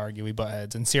 Sierra and I argue. We butt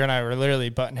heads. And Sierra and I were literally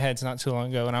butting heads not too long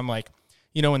ago. And I'm like,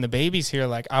 you know, when the baby's here,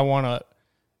 like I want to,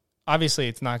 obviously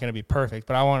it's not going to be perfect,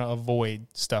 but I want to avoid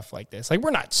stuff like this. Like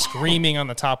we're not screaming on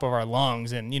the top of our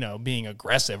lungs and, you know, being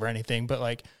aggressive or anything, but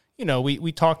like, you know,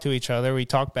 we talk to each other, we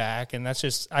talk back, and that's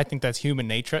just, I think that's human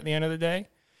nature at the end of the day.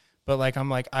 But like, I'm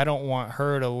like, I don't want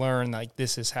her to learn like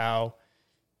this is how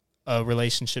a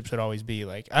relationship should always be.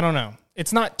 Like, I don't know.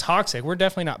 It's not toxic. We're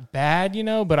definitely not bad, you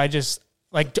know, but I just,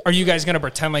 like, are you guys going to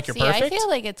pretend like you're perfect? I feel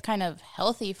like it's kind of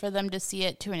healthy for them to see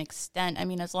it to an extent. I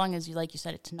mean, as long as you, like you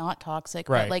said, it's not toxic,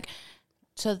 right? But like,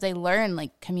 so they learn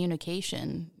like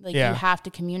communication. Like you have to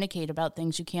communicate about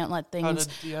things. You can't let things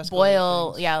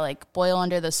boil. Yeah, like boil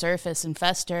under the surface and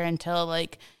fester until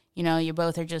like, you know, you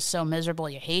both are just so miserable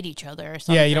you hate each other or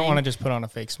something. Yeah, you don't want to just put on a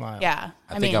fake smile. Yeah.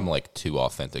 I think I'm like too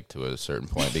authentic to a certain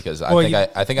point because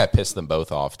I think I pissed them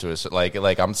both off to a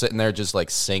like I'm sitting there just like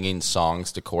singing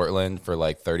songs to Cortland for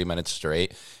like 30 minutes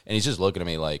straight, and he's just looking at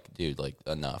me like, dude, like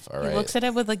enough, all right. He looks at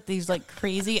it with like these like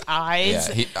crazy eyes.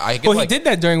 Yeah, he did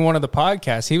that during one of the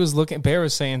podcasts. He was looking, Bear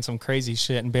was saying some crazy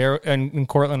shit, and and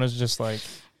Cortland was just like,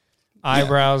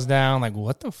 eyebrows down, like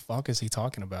what the fuck is he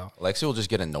talking about? Lexi will just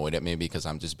get annoyed at me because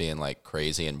I'm just being like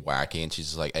crazy and wacky, and she's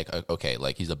just like, okay,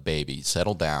 like he's a baby,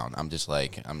 settle down. I'm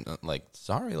like,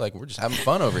 sorry, like we're just having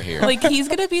fun over here. Like he's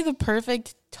gonna be the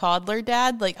perfect toddler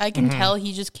dad. Like I can tell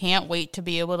he just can't wait to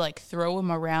be able to like throw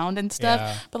him around and stuff.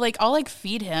 Yeah. But like I'll like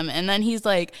feed him, and then he's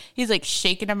like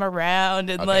shaking him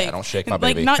around and like I don't shake my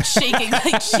baby. Like not shaking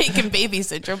like shaking baby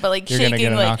syndrome, but like You're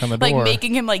shaking like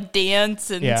making him like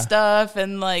dance and stuff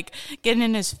and like getting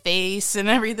in his face and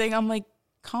everything. I'm like,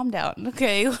 calm down,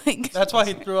 okay? Like that's why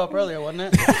he threw up earlier,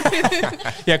 wasn't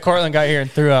it? Yeah, Cortland got here and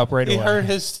threw up right away. He heard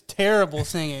his terrible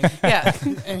singing. Yeah.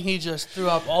 And he just threw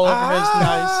up all over his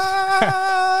nice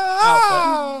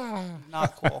outfit.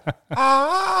 Not cool.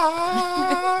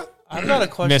 I've got a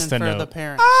question for the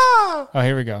parents. Oh,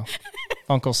 here we go.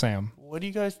 FUNcle Sam. What do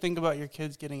you guys think about your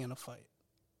kids getting in a fight?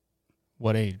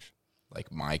 What age? Like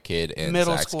my kid and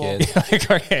middle Zach's school. kid. Like,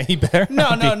 okay, he better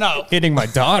no. hitting my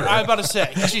daughter. I was about to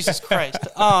say, Jesus Christ.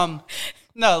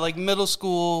 No, like middle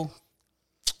school.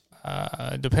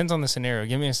 Depends on the scenario.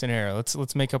 Give me a scenario.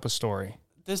 Let's make up a story.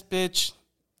 This bitch.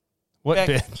 What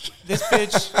bitch? This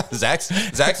bitch. Zach's.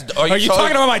 Are you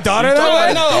talking about my daughter?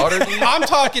 I'm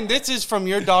talking. This is from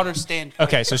your daughter's standpoint.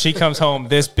 Okay, so she comes home.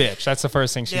 This bitch. That's the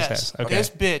first thing she says. Okay.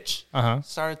 This bitch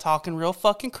started talking real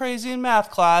fucking crazy in math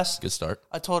class. Good start.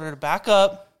 I told her to back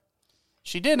up.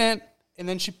 She didn't, and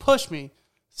then she pushed me.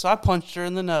 So I punched her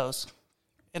in the nose,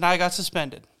 and I got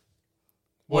suspended.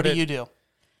 What do you do?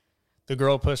 The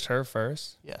girl pushed her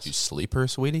first? Yes. Did you sleep her,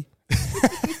 sweetie?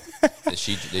 Did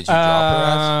you drop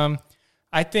her ass?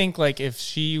 I think like if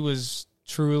she was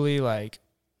truly like,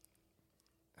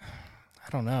 I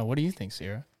don't know. What do you think,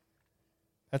 Sierra?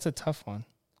 That's a tough one.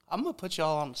 I'm gonna put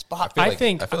y'all on the spot. I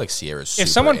feel like Sierra's. If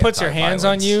someone puts their hands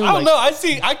on you, I don't know. I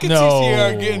can see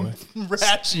Sierra getting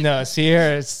ratchet. No,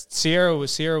 Sierra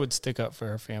would stick up for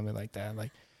her family like that.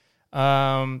 Like,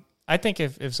 I think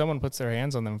if someone puts their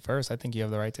hands on them first, I think you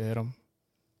have the right to hit them.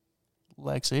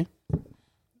 Lexi,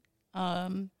 I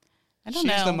don't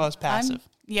know. She's the most passive.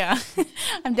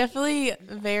 I'm definitely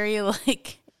very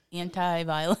like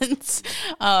anti-violence.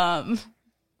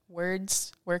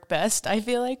 Words work best, I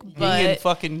feel like. But yin and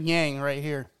fucking yang right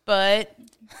here. But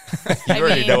you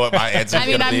already know what my answer is. I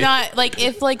mean, I'm not like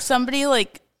if like somebody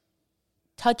like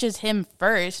touches him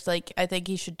first, like I think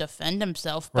he should defend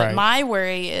himself. But my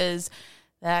worry is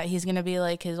that he's going to be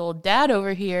like his old dad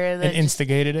over here. And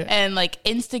instigated it. And like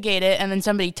instigate it. And then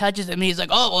somebody touches him and he's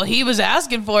like, oh, well, he was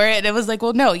asking for it. And it was like,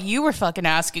 well, no, you were fucking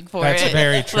asking for it. That's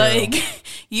very true. Like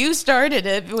you started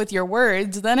it with your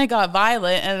words. Then it got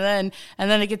violent. And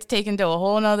then it gets taken to a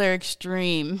whole nother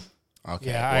extreme.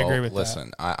 Okay. Yeah, I agree with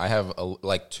that. I have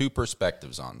like two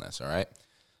perspectives on this. All right.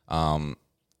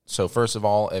 So first of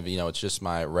all, if it's just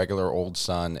my regular old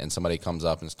son and somebody comes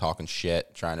up and is talking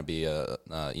shit, trying to be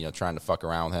trying to fuck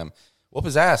around with him, whoop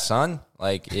his ass, son.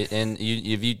 Like,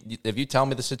 if you tell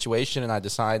me the situation and I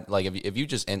decide, like,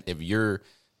 if you're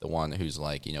the one who's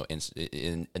like,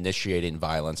 initiating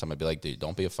violence, I'm gonna be like, dude,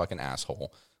 don't be a fucking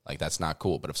asshole. Like, that's not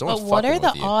cool. But if someone's fucking with you, what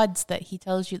are the odds that he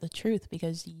tells you the truth?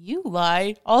 Because you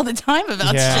lie all the time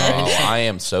about shit. Oh, I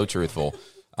am so truthful.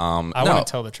 I wouldn't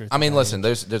tell the truth. I mean, listen,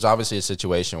 there's obviously a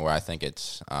situation where I think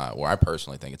it's where I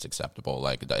personally think it's acceptable.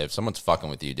 Like, if someone's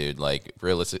fucking with you, dude, like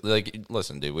realistically, like,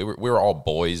 listen, dude, we were all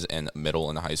boys in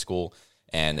middle and high school,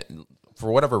 and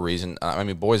for whatever reason, I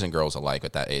mean, boys and girls alike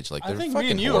at that age, like they're I think fucking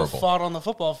me and you horrible. have fought on the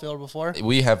football field before.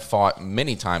 We have fought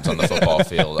many times on the football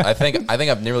field. I think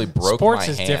I've nearly broke Sports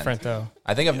my hand. is different though.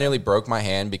 I think I've nearly broke my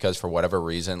hand because for whatever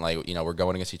reason, like, you know, we're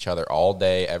going against each other all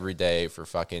day, every day for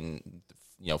fucking,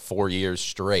 4 years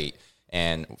straight.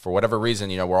 And for whatever reason,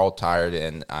 we're all tired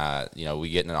and, we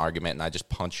get in an argument and I just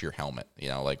punch your helmet,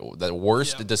 like the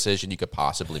worst decision you could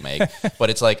possibly make. But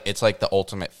it's like the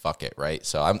ultimate fuck it, right?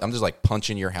 So I'm just like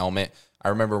punching your helmet.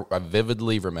 I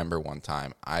vividly remember one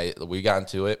time we got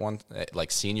into it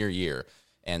like senior year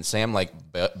and Sam like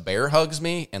bear hugs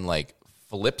me and like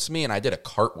flips me and I did a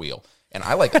cartwheel. And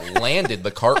I like landed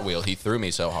the cartwheel. He threw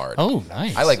me so hard. Oh,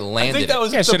 nice. I like landed. I think that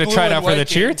was should have tried out for the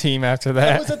cheer team after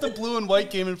that. I was at the blue and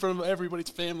white game in front of everybody's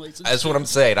families. That's what I'm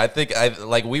saying. I think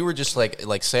we were just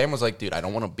like Sam was like, dude, I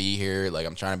don't want to be here. Like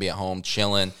I'm trying to be at home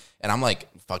chilling, and I'm like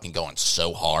fucking going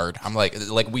so hard. I'm like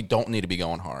we don't need to be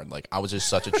going hard. Like I was just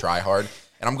such a try hard,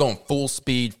 and I'm going full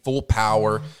speed, full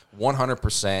power,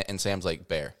 100%. And Sam's like,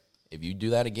 Bear, if you do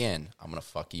that again, I'm gonna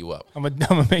fuck you up. I'm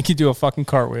gonna make you do a fucking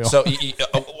cartwheel. So,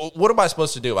 what am I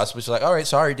supposed to do? Am I supposed to like, all right,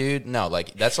 sorry, dude? No,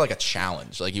 like that's like a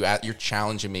challenge. Like you're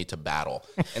challenging me to battle,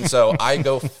 and so I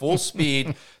go full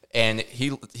speed, and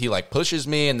he like pushes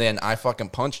me, and then I fucking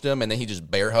punched him, and then he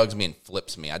just bear hugs me and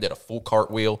flips me. I did a full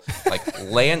cartwheel, like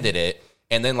landed it.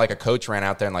 And then, like, a coach ran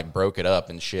out there and, like, broke it up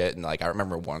and shit. And, like, I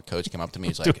remember one coach came up to me.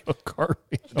 He's like,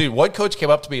 dude, one coach came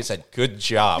up to me and said, good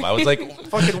job. I was like,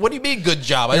 fucking, what do you mean good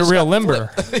job? You're real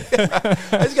limber. Yeah,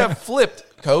 I just got flipped,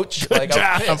 coach. Good like,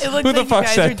 job. It looked Who like the fuck you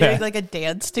guys said were doing that? like a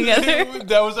dance together.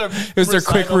 That was our. It was their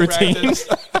quick routine.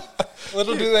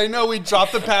 Little do they know we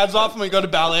dropped the pads off and we go to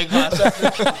ballet class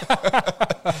after.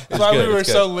 That's why we were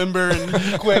so limber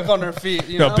and quick on our feet.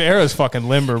 No, Bear is fucking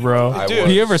limber, bro.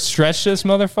 Dude. You ever stretch this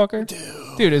motherfucker?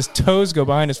 Dude, his toes go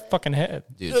behind his fucking head.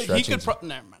 Dude, He could.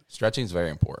 Never mind. stretching is very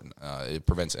important. It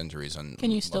prevents injuries.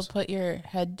 Can you still put your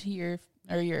head to your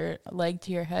leg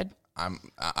to your head?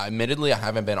 Admittedly, I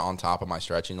haven't been on top of my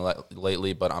stretching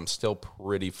lately, but I'm still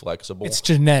pretty flexible. It's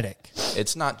genetic.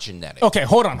 It's not genetic. Okay,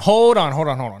 hold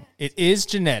on. It is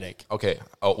genetic. Okay.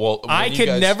 Oh well, I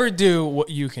could never do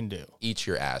what you can do. Eat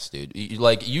your ass, dude.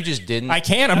 You just didn't. I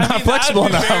can't. I'm not flexible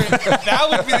enough. That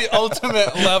would be the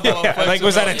ultimate level of flexibility. Like,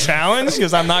 was that a challenge?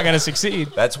 Because I'm not going to succeed.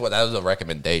 That was a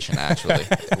recommendation, actually.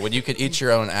 When you could eat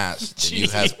your own ass, then you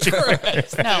have.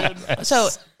 No. So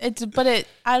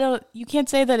you can't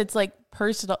say that it's like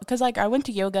personal, because like I went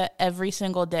to yoga every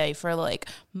single day for like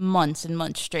months and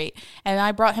months straight, and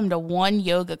I brought him to one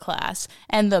yoga class,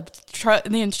 and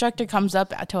the instructor comes up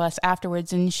to us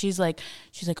afterwards, and she's like,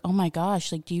 oh my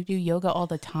gosh, like, do you do yoga all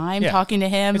the time? Yeah. Talking to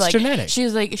him, It's like genetic.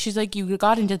 she's like you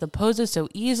got into the poses so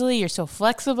easily, you're so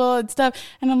flexible and stuff,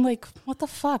 and I'm like, what the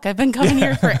fuck? I've been coming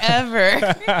here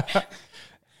forever.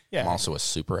 Yeah. I'm also a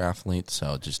super athlete,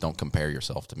 so just don't compare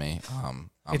yourself to me.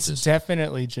 It's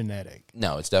definitely genetic.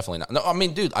 No, it's definitely not. No, I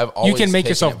mean, dude, I've always You can make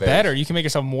taken yourself it very- better. You can make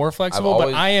yourself more flexible,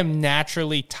 but I am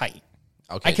naturally tight.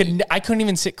 Okay, I couldn't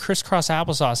even sit crisscross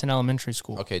applesauce in elementary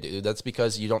school. Okay, dude, that's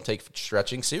because you don't take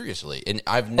stretching seriously, and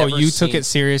I've never. Oh, you took it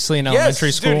seriously in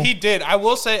elementary school? Dude, he did. I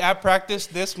will say at practice,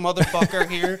 this motherfucker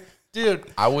here, dude.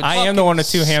 I am the one with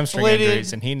 2 hamstring splitted.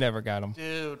 injuries, and he never got them.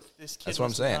 Dude, this kid. That's what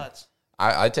I'm was saying. nuts.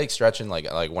 I take stretching like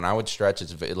when I would stretch,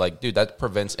 it's like, dude, that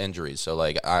prevents injuries. So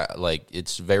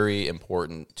it's very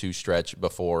important to stretch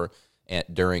before and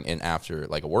during and after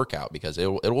like a workout, because it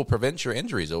will prevent your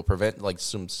injuries. It will prevent like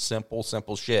some simple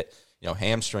shit,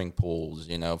 hamstring pulls,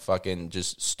 fucking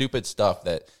just stupid stuff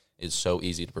that is so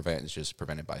easy to prevent. It's just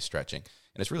prevented by stretching.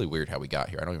 And it's really weird how we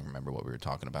got here. I don't even remember what we were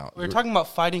talking about. We were talking about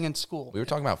fighting in school. We were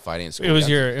talking about fighting in school. It was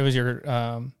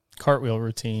your cartwheel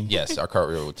routine. Yes, our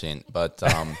cartwheel routine. But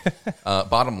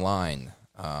bottom line,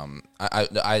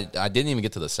 I didn't even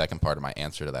get to the second part of my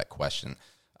answer to that question.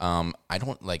 I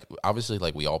don't obviously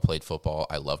we all played football.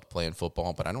 I loved playing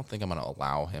football, but I don't think I'm going to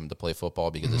allow him to play football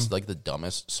because it's like the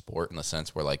dumbest sport in the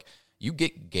sense where you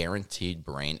get guaranteed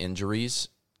brain injuries,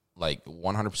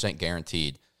 100%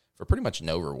 guaranteed for pretty much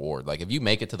no reward. Like if you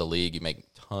make it to the league, you make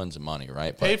tons of money,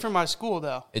 right? Paid for my school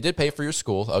though. It did pay for your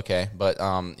school, okay, but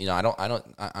I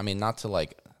mean not to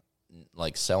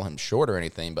sell him short or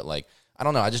anything, but I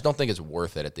don't know. I just don't think it's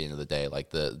worth it at the end of the day.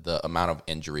 The amount of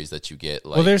injuries that you get.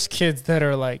 Well, there's kids that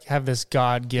are have this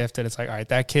God gift that it's all right,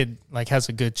 that kid has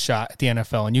a good shot at the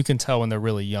NFL, and you can tell when they're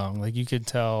really young. You could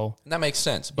tell. And that makes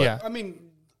sense. But yeah. I mean,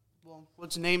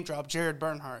 let's name drop Jared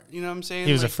Bernhardt. You know what I'm saying?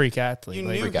 He was a freak athlete. You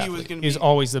knew he was going to be. He was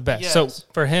always the best. Yes. So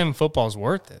for him, football's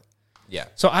worth it. Yeah.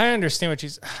 So I understand what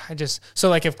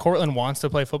if Cortland wants to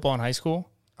play football in high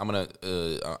school, I'm gonna.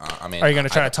 I mean, are you gonna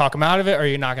try to talk him out of it, or are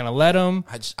you not gonna let him?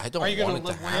 I don't. Are you want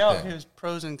gonna it to weigh out happen. his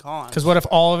pros and cons? Because what if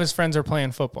all of his friends are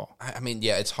playing football? I mean,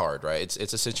 yeah, it's hard, right?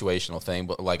 It's a situational thing,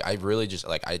 but like I really just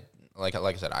like I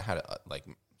said, I had like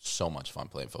so much fun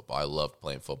playing football. I loved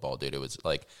playing football, dude. It was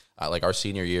like our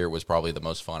senior year was probably the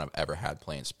most fun I've ever had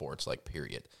playing sports, like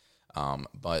period.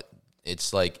 But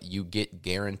it's like you get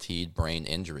guaranteed brain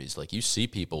injuries. Like you see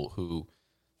people who,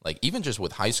 like even just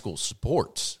with high school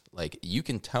sports, like you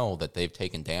can tell that they've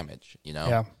taken damage. You know,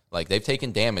 Yeah. like they've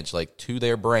taken damage like to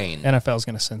their brain. NFL's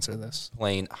gonna censor this.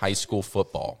 Playing high school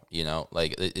football, you know,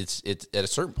 like it's at a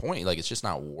certain point, like it's just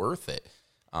not worth it.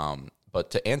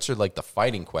 But to answer like the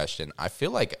fighting question, I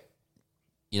feel like,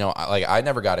 you know, I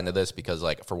never got into this because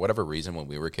like for whatever reason when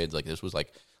we were kids, like this was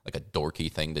like a dorky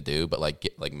thing to do, but like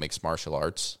get like mixed martial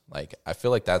arts, like I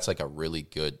feel like that's like a really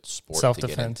good sport to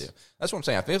get into. That's what I'm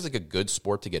saying. I think it's like a good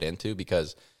sport to get into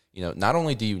because, you know, not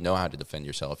only do you know how to defend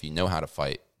yourself, you know how to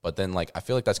fight, but then like I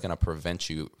feel like that's going to prevent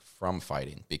you from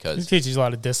fighting because It teaches you a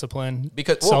lot of discipline,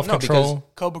 because self-control.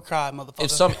 Cobra Kai,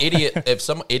 motherfucker. if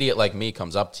some idiot like me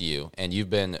comes up to you and you've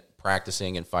been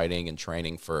practicing and fighting and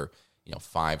training for, you know,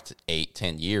 5 to 8,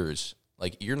 10 years,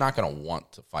 like you're not going to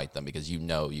want to fight them because you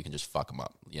know you can just fuck them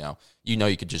up. You know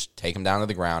you could just take them down to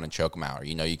the ground and choke them out, or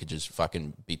you know you could just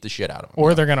fucking beat the shit out of them.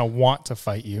 Or they're going to want to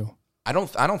fight you. I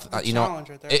don't. You know,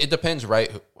 right there. it depends, right?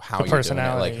 How The you're doing it,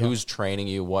 personality, like yeah. who's training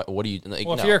you, what do you? Like,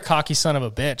 Well, if no. you're a cocky son of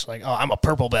a bitch, like, oh, I'm a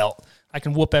purple belt, I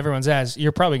can whoop everyone's ass,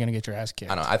 you're probably going to get your ass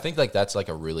kicked. I don't know. I think like that's like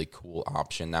a really cool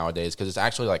option nowadays because it's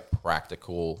actually like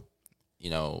practical. You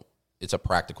know, it's a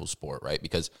practical sport, right?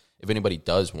 Because if anybody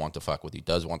does want to fuck with you,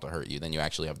 does want to hurt you, then you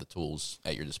actually have the tools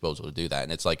at your disposal to do that.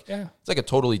 And it's like it's like a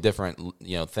totally different,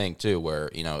 you know, thing too. Where,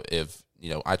 you know, if,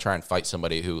 you know, I try and fight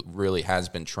somebody who really has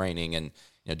been training and,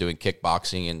 you know, doing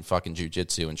kickboxing and fucking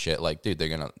jujitsu and shit, like, dude, they're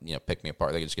gonna, you know, pick me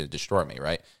apart. They're just gonna destroy me,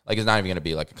 right? Like, it's not even gonna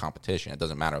be like a competition. It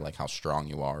doesn't matter like how strong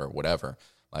you are or whatever.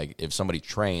 Like, if somebody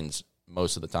trains,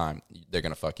 most of the time, they're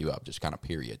gonna fuck you up. Just kind of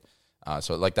period.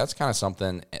 So like that's kind of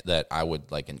something that I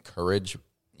would like encourage.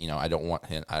 You know, I don't want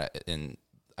him, and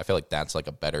I feel like that's like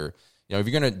a better, you know, if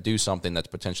you're going to do something that's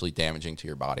potentially damaging to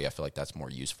your body, I feel like that's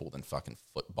more useful than fucking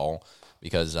football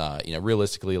because, you know,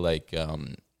 realistically, like,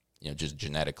 you know, just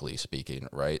genetically speaking,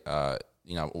 right?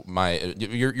 You know,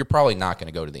 you're probably not going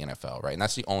to go to the NFL, right? And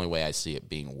that's the only way I see it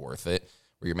being worth it,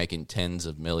 where you're making tens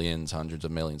of millions, hundreds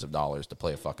of millions of dollars to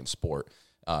play a fucking sport.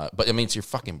 But I mean, it's your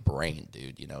fucking brain,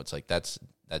 dude. You know, it's like, that's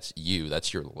you,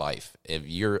 that's your life. If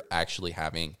you're actually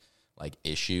having like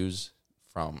issues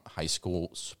from high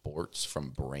school sports, from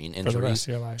brain injuries,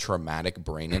 traumatic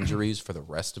brain injuries for the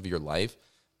rest of your life,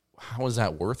 how is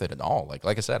that worth it at all?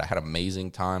 Like I said, I had an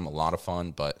amazing time, a lot of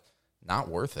fun, but not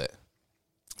worth it.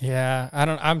 Yeah,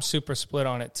 I'm super split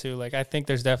on it too. Like I think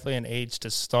there's definitely an age to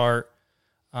start.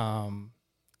 I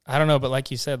don't know, but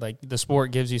like you said, like the sport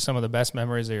gives you some of the best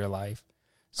memories of your life.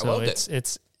 So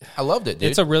I loved it, dude.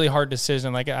 It's a really hard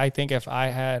decision. Like I think if I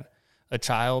had a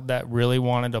child that really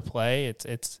wanted to play,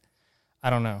 it's I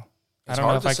don't know. I don't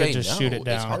know if I could just shoot it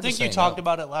down. I think you talked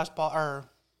about it last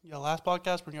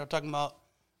podcast when you were talking about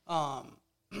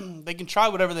they can try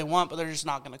whatever they want, but they're just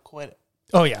not going to quit it.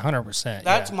 Oh yeah, 100%.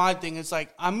 That's my thing. It's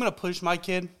like I'm going to push my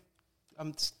kid.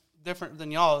 I'm different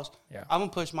than y'all's. Yeah. I'm going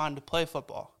to push mine to play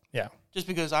football. Yeah. Just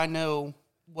because I know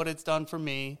what it's done for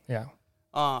me. Yeah.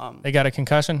 They got a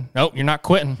concussion? Nope, you're not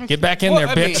quitting. Get back in there,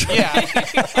 bitch.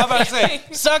 I'm about to say,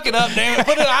 suck it up, damn it.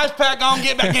 Put an ice pack on,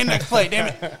 get back in there, play, damn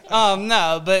it.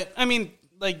 No, but I mean,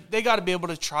 like they got to be able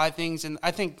to try things, and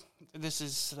I think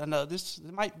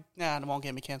it won't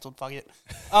get me canceled. Fuck it.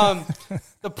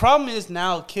 The problem is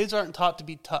now kids aren't taught to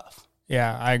be tough.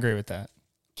 Yeah, I agree with that.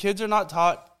 Kids are not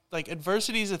taught. Like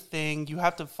adversity is a thing. You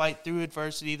have to fight through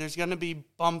adversity. There's going to be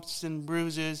bumps and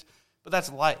bruises, but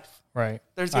that's life. Right.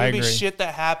 There's going to be shit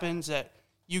that happens that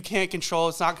you can't control.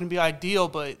 It's not going to be ideal,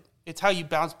 but it's how you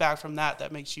bounce back from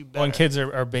that makes you better. When kids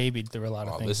are babied through a lot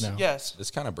of things now. Yes.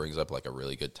 This kind of brings up like a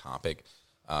really good topic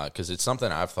because it's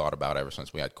something I've thought about ever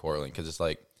since we had Corlin, because it's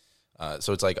like,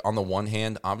 so it's like on the one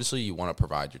hand, obviously you want to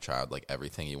provide your child like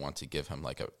everything. You want to give him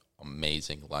like a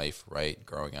amazing life, right?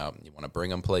 Growing up, you want to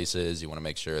bring him places. You want to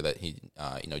make sure that he,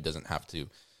 you know, doesn't have to, you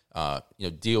know,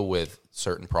 deal with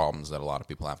certain problems that a lot of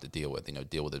people have to deal with, you know,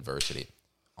 deal with adversity.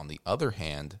 On the other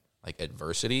hand, like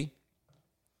adversity,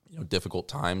 you know, difficult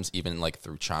times, even like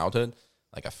through childhood,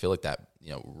 like I feel like that,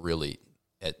 you know, really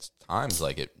at times,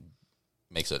 like it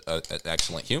makes an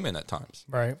excellent human at times.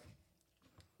 Right.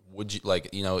 Would you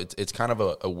like, you know, it's kind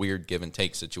of a weird give and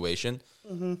take situation.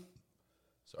 Mm-hmm.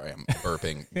 Sorry, I'm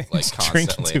burping like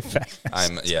constantly. Too fast.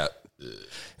 Yeah.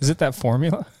 Is it that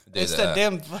formula? It's the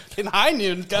damn fucking high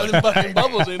noon got the fucking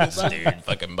bubbles in it. Dude,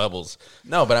 fucking bubbles.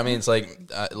 No, but I mean, it's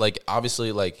like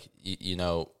obviously, like you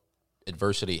know,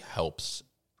 adversity helps.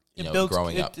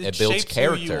 Growing up, it builds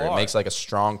character. It makes like a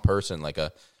strong person, like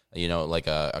a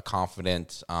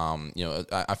confident.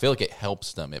 I feel like it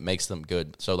helps them. It makes them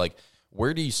good. So like,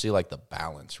 where do you see like the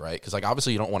balance, right? Because like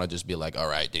obviously you don't want to just be like, all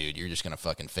right, dude, you're just gonna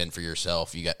fucking fend for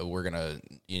yourself. We're gonna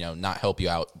not help you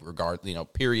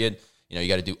out period. You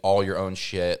got to do all your own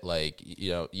shit. Like,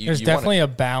 there's definitely a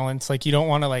balance. Like, you don't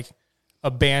want to like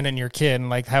abandon your kid and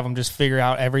like have him just figure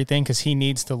out everything because he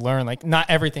needs to learn. Like, not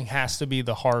everything has to be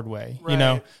the hard way,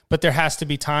 right. But there has to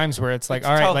be times where it's like,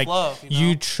 all right, like love,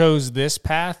 you chose this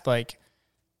path, like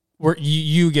where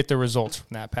you get the results from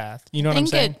that path. You know what I'm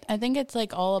saying? I think it's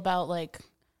like all about like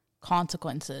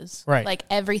consequences, right? Like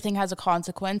everything has a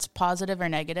consequence, positive or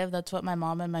negative. That's what my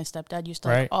mom and my stepdad used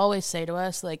to always say to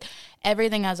us. Like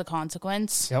everything has a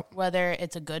consequence, whether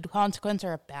it's a good consequence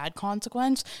or a bad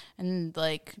consequence. And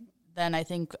like then I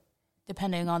think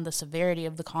depending on the severity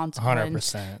of the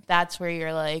consequence, 100%. That's where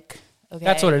you're like, okay,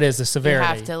 that's what it is. The severity.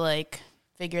 You have to like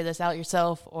figure this out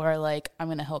yourself, or like I'm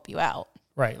going to help you out.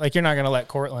 Right, like you're not going to let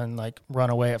Cortland like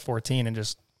run away at 14 and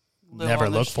just never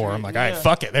look for him. Like, all right,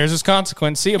 fuck it. There's this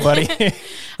consequence. See you, buddy.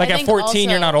 Like at 14, also,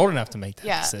 you're not old enough to make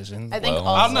that decision. I think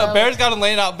I don't know. Bear's got him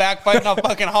laying out back fighting off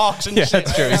fucking hawks and shit.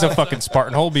 That's true. He's a fucking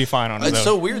Spartan. He'll be fine on his own. It's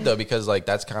so weird though, because like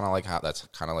that's kind of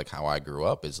like how I grew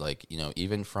up. Is like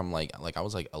even from like I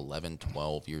was like 11,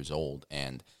 12 years old,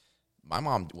 and my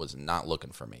mom was not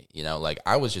looking for me. Like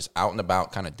I was just out and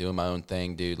about, kind of doing my own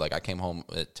thing, dude. Like I came home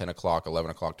at 10 o'clock,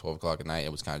 11 o'clock, 12 o'clock at night.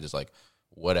 It was kind of just like,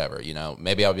 whatever,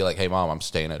 maybe I'll be like, hey mom, I'm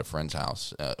staying at a friend's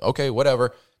house. Okay,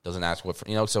 whatever. Doesn't ask what, so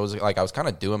it was like, I was kind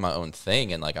of doing my own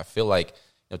thing. And like, I feel like,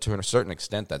 to a certain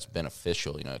extent that's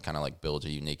beneficial, it kind of like builds a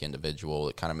unique individual.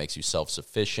 It kind of makes you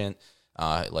self-sufficient.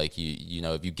 Like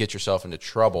if you get yourself into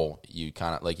trouble, you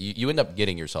kind of like you end up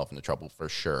getting yourself into trouble for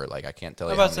sure. Like I can't tell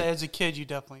you. I was about to say, as a kid, you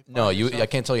definitely I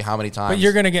can't tell you how many times. But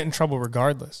you're gonna get in trouble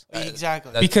regardless.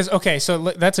 Exactly. Because so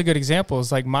that's a good example.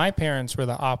 Is like my parents were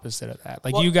the opposite of that.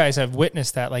 Like you guys have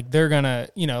witnessed that. Like they're gonna,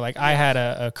 like I had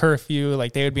a curfew.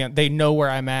 Like they would be they know where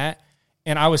I'm at,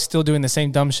 and I was still doing the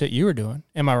same dumb shit you were doing.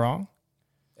 Am I wrong?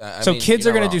 Kids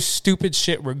are gonna do stupid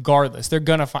shit regardless. They're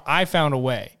gonna. I found a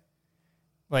way.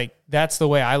 Like, that's the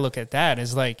way I look at that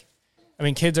is like,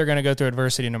 kids are going to go through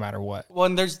adversity no matter what. Well,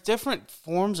 and there's different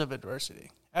forms of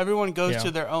adversity. Everyone goes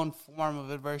to their own form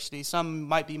of adversity. Some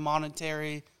might be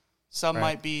monetary. Some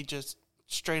might be just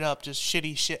straight up just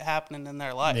shitty shit happening in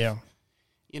their life. Yeah.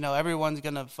 Everyone's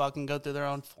going to fucking go through their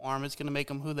own form. It's going to make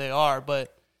them who they are.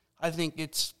 But I think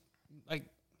it's, like,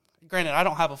 granted, I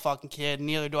don't have a fucking kid.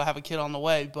 Neither do I have a kid on the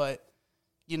way. But,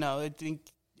 I think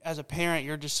as a parent,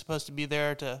 you're just supposed to be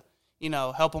there to,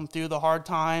 help them through the hard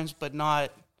times, but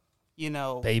not,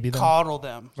 baby them. Coddle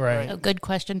them. Right. A good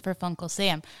question for FUNcle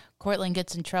Sam. Cortland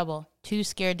gets in trouble. Too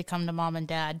scared to come to mom and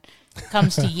dad.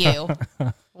 Comes to you.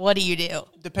 What do you do?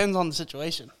 Depends on the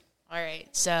situation. All right.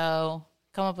 So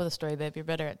come up with a story, babe. You're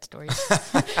better at stories.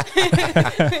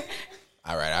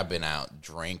 All right. I've been out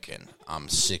drinking. I'm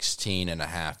 16 and a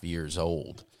half years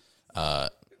old. I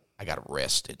got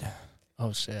arrested.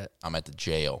 Oh, shit. I'm at the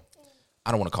jail.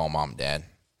 I don't want to call mom and dad.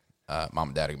 Mom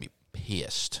and dad are going to be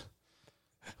pissed.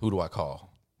 Who do I call?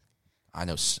 I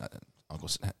know Uncle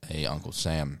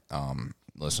Sam.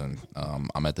 Listen,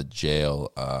 I'm at the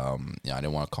jail. I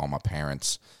didn't want to call my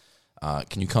parents.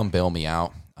 Can you come bail me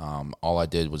out? All I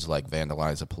did was like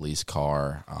vandalize a police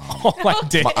car. All I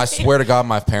did. I swear to God,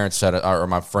 my parents set it, or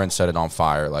my friend set it on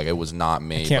fire. Like it was not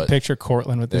me. I can't picture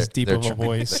Cortland with this deep of a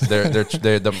voice.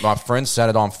 My friend set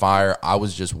it on fire. I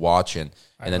was just watching,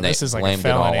 and then they blamed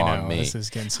it all on me. This is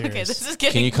getting serious. Okay, this is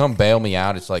getting. Can you come bail me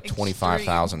out? It's like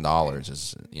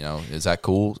 $25,000. Is that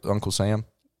cool, Uncle Sam?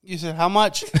 You said how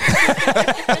much?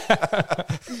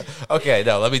 Okay,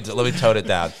 no. Let me tone it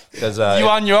down because you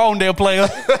on your own, there, player.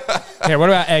 Here, what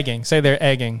about egging? Say they're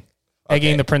egging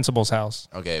the principal's house.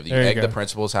 Okay, if you egg the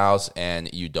principal's house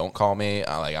and you don't call me,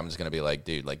 I'm just gonna be like,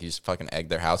 dude, like you just fucking egged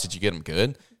their house. Did you get them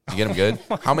good? Did you get them good?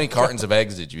 How many cartons of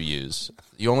eggs did you use?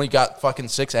 You only got fucking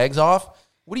 6 eggs off?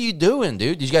 What are you doing,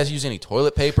 dude? Did you guys use any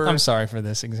toilet paper? I'm sorry for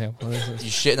this example. You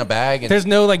shit in a bag? There's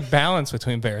no like balance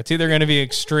between bear. It's either going to be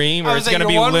extreme or it's going to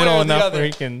be little enough where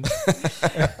you can.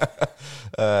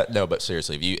 No, but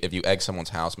seriously, if you egg someone's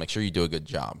house, make sure you do a good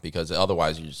job because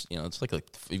otherwise you just it's like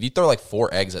if you throw like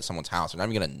 4 eggs at someone's house, they're not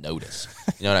even going to notice.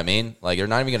 You know what I mean? Like they're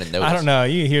not even going to notice. I don't know.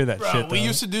 You hear that Bro, shit? We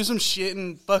used to do some shit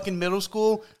in fucking middle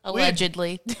school.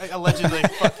 Allegedly. Allegedly.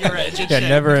 Fuck, you're right. Yeah,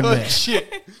 never admit.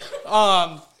 Shit.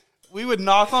 we would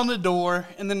knock on the door,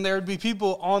 and then there would be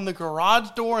people on the garage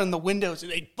door and the windows,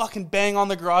 and they'd fucking bang on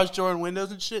the garage door and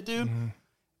windows and shit, dude. Mm-hmm.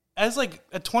 As, like,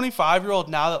 a 25-year-old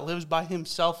now that lives by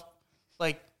himself,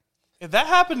 like, if that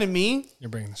happened to me... You're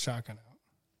bringing the shotgun out.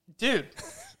 Dude.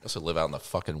 Also live out in the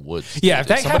fucking woods. Yeah, if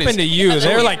that happened to you,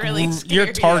 they're like, really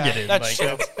you're targeted. Yeah, that's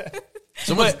true.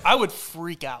 But I would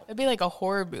freak out. It'd be like a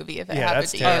horror movie if it happened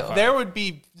to you. There would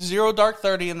be 0 dark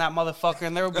 30 in that motherfucker,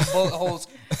 and there would be bullet holes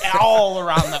all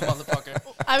around that motherfucker.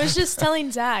 I was just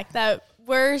telling Zach that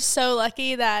we're so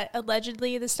lucky that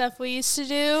allegedly the stuff we used to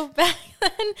do back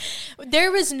then,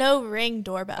 there was no Ring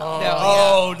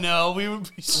doorbell. No, we would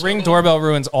be so Ring doorbell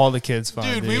ruins all the kids' fun.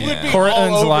 Dude, we would be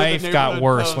Cortland's all over life the got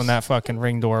worse post. when that fucking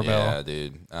Ring doorbell. Yeah,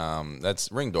 dude.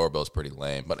 That's Ring doorbell's pretty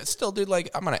lame, but it's still, dude.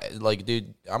 Like, I'm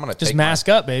gonna just mask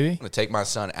up, baby. I'm gonna take my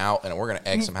son out, and we're gonna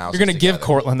egg some houses. You're gonna together. give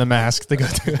Cortland the mask to go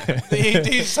do it.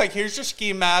 He's like, here's your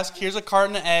ski mask. Here's a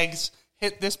carton of eggs.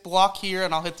 Hit this block here,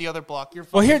 and I'll hit the other block.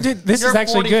 Well, here, dude, this is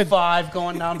actually good. 45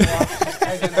 going down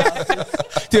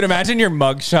blocks. Dude, imagine your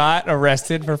mugshot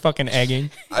arrested for fucking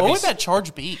egging. What would that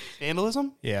charge be?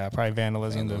 Vandalism? Yeah, probably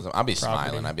vandalism. I'd be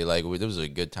smiling. I'd be like, "This was a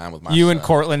good time with my you son." and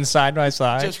Cortland side by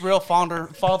side. Just real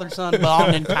father-son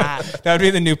bonding time. That would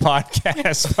be the new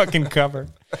podcast fucking cover.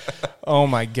 Oh,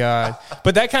 my God.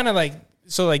 But that kind of like,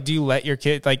 so like, do you let your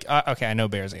kid, like, okay, I know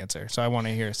Bear's answer. So I want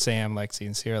to hear Sam, Lexi,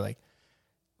 and Sierra, like,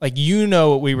 you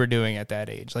know what we were doing at that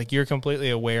age. Like, you're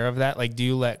completely aware of that. Like, do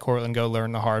you let Cortland go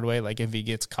learn the hard way? Like, if he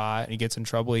gets caught, he gets in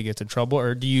trouble, he gets in trouble.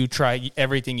 Or do you try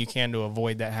everything you can to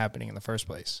avoid that happening in the first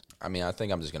place? I mean, I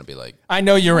think I'm just going to be like... I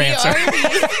know your answer.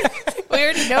 We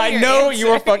already know I know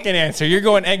your fucking answer. You're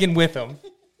going egging with him.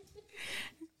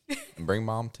 And bring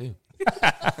mom, too.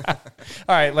 All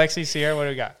right, Lexi, Sierra, what do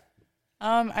we got?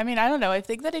 I mean, I don't know. I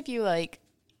think that if you, like,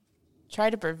 try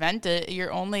to prevent it,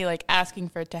 you're only like asking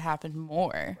for it to happen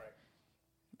more.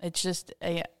 It's just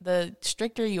the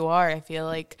stricter you are, I feel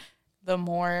like the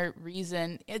more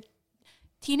reason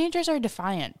teenagers are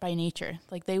defiant by nature.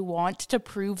 Like, they want to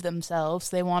prove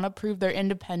themselves. They want to prove their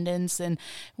independence. And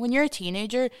when you're a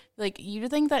teenager, like, you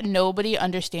think that nobody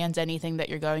understands anything that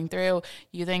you're going through.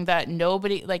 You think that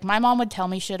nobody, like, my mom would tell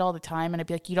me shit all the time, and I'd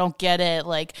be like, you don't get it.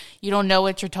 Like, you don't know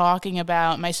what you're talking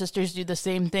about. My sisters do the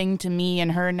same thing to me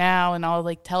and her now, and I'll,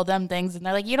 like, tell them things, and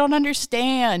they're like, you don't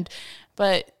understand.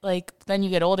 But, like, then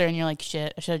you get older, and you're like,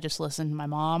 shit, I should have just listened to my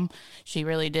mom. She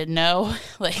really did know.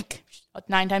 Like,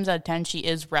 9 times out of 10, she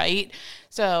is right.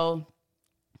 So,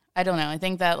 I don't know. I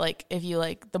think that, like, if you,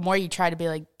 like, the more you try to be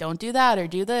like, don't do that or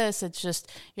do this, it's just,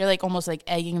 you're, like, almost, like,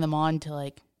 egging them on to,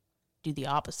 like, do the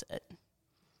opposite.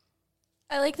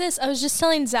 I like this. I was just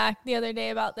telling Zach the other day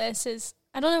about this.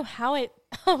 I don't know how I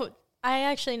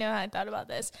actually know how I thought about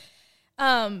this.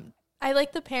 I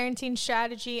like the parenting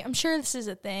strategy. I'm sure this is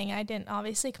a thing. I didn't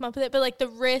obviously come up with it, but, like, the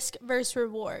risk versus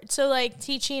reward. So, like,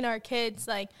 teaching our kids,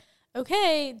 like,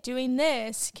 okay, doing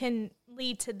this can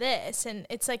lead to this. And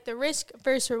it's like the risk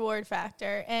versus reward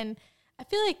factor. And I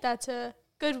feel like that's a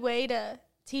good way to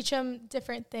teach them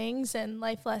different things and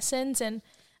life lessons. And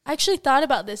I actually thought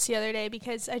about this the other day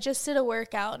because I just did a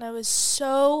workout and I was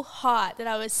so hot that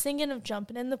I was thinking of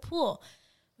jumping in the pool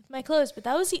with my clothes, but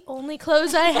that was the only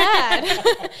clothes I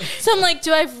had. So I'm like,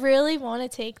 do I really want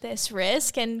to take this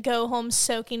risk and go home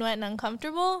soaking wet and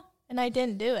uncomfortable? And I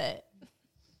didn't do it.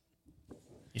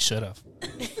 You should have.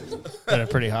 Got it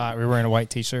pretty hot. We were wearing a white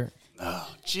T-shirt. Oh,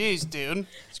 jeez, dude.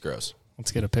 It's gross.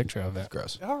 Let's get a picture of it.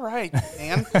 Gross. All right,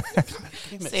 man.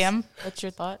 Sam, what's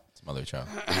your thought? It's mother child.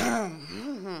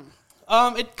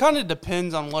 It kind of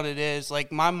depends on what it is.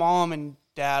 Like, my mom and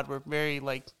dad were very,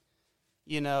 like,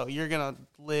 you know, you're going to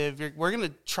live. We're going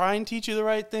to try and teach you the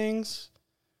right things.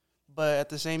 But at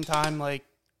the same time, like,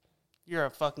 you're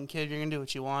a fucking kid. You're going to do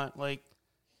what you want. Like,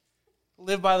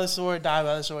 live by the sword, die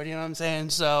by the sword, you know what I'm saying?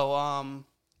 So,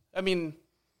 I mean,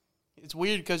 it's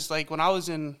weird because, like, when I was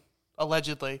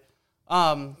allegedly,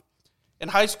 in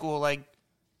high school, like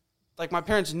my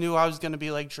parents knew I was going to be,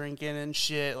 like, drinking and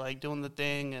shit, like, doing the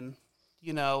thing, and,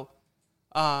 you know,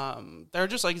 they're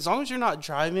just like, as long as you're not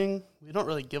driving, we don't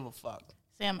really give a fuck.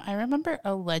 Sam, I remember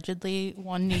allegedly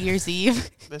one New Year's Eve.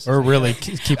 We're really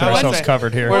keeping ourselves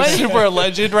covered here. We're super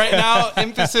alleged right now.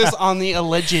 Emphasis on the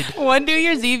alleged. One New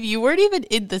Year's Eve, you weren't even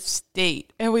in the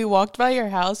state. And we walked by your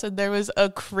house and there was a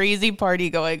crazy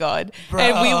party going on. Bro.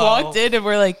 And we walked in and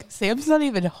we're like, Sam's not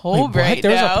even home right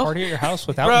There now. was a party at your house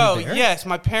without me there? Yes.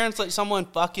 My parents let someone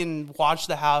fucking watch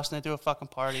the house and they threw a fucking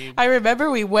party. I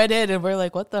remember we went in and we're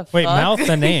like, what the fuck? Wait, mouth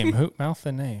the name. Who mouth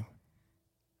the name?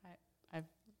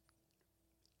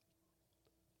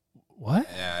 What?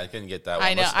 Yeah, I couldn't get that one.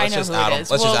 I know. Let's who it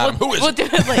is. Let's just Adam. Who is We'll do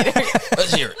it later.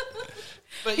 Let's hear it.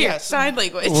 But Here, yeah, sign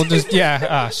language. We'll just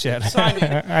shit.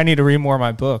 I need to read more of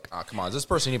my book. Oh, come on. Is this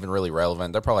person even really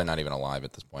relevant? They're probably not even alive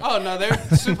at this point. Oh no, they're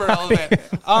super relevant.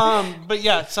 But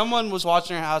yeah, someone was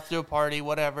watching our house do a party,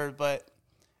 whatever. But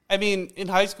I mean, in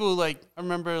high school, like I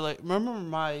remember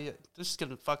my. This is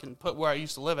gonna fucking put where I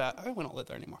used to live at. We don't live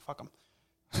there anymore. Fuck them.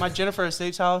 My Jennifer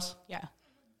Estates house. Yeah.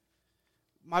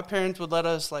 My parents would let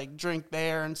us like drink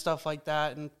there and stuff like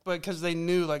that, but because they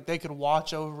knew like they could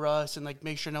watch over us and like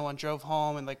make sure no one drove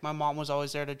home, and like my mom was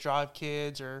always there to drive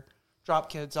kids or drop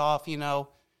kids off. You know,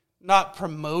 not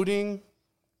promoting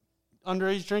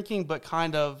underage drinking, but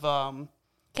kind of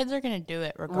kids are gonna do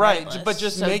it regardless. Right, but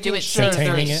just making sure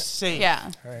they're safe.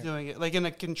 Yeah, doing it like in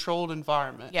a controlled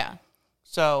environment. Yeah.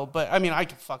 So, but I mean, I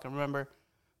can fucking remember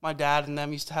my dad and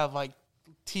them used to have like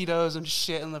Tito's and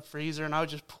shit in the freezer, and I would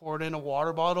just pour it in a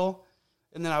water bottle,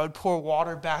 and then I would pour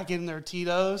water back in their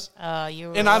Tito's. You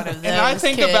were and I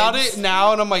think kids. about it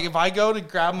now, and I'm like, if I go to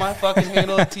grab my fucking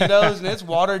handle of Tito's and it's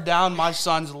watered down, my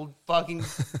son's fucking,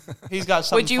 he's got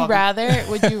something. Would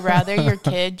you rather your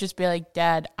kid just be like,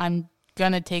 Dad, I'm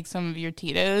gonna take some of your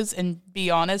Tito's and be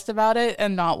honest about it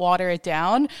and not water it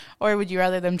down, or would you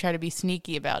rather them try to be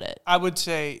sneaky about it? I would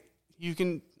say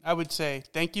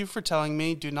thank you for telling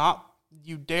me. Do not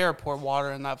you dare pour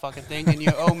water in that fucking thing, and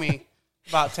you owe me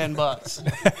about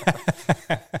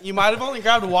 $10. You might have only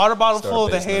grabbed a water bottle full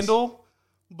of the handle,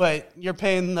 but you're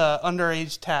paying the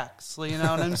underage tax. You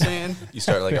know what I'm saying? You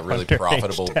start like a really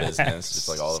profitable business, just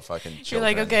like all the fucking children. You're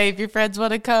like, okay, if your friends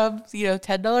want to come,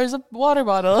 $10 a water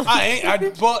bottle.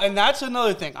 Well, and that's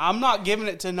another thing. I'm not giving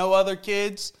it to no other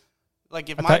kids. Like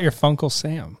if I thought you're FUNcle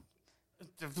Sam.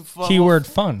 Well, keyword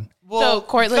fun. Well, so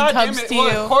Cortland comes to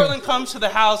you. Cortland comes to the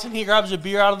house and he grabs a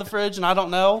beer out of the fridge, and I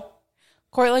don't know.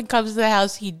 Cortland comes to the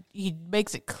house. He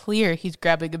makes it clear he's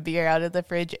grabbing a beer out of the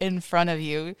fridge in front of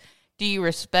you. Do you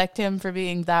respect him for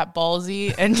being that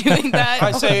ballsy and doing that?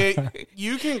 I say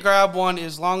you can grab one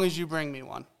as long as you bring me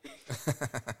one.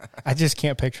 I just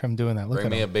can't picture him doing that. Bring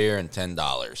me a beer and $10.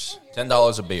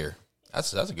 $10 a beer.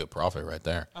 That's a good profit right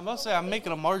there. I must say I'm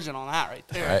making a margin on that right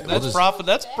there. Right, that's profit.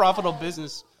 That's profitable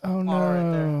business. Oh no!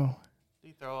 Right there.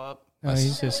 You throw up. No,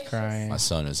 he's just crying. My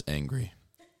son is angry.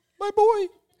 My boy.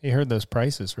 He heard those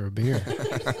prices for a beer.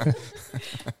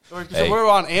 So we're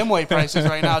on Amway prices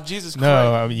right now. Jesus Christ.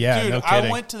 No, Dude, no kidding. I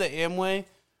went to the Amway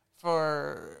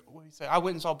for, what do you say? I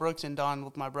went and saw Brooks and Don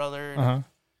with my brother. And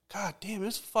God damn,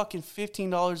 it's fucking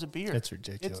 $15 a beer. It's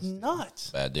ridiculous. It's nuts.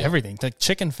 Bad deal. Everything. Like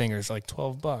chicken fingers, like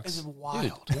 $12. It's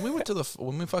wild. Dude, when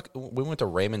we went to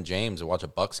Raymond James to watch a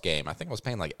Bucks game, I think I was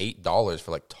paying like $8 for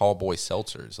like tall boy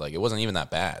seltzers. Like it wasn't even that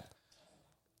bad.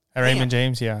 At Raymond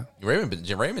James, yeah. Raymond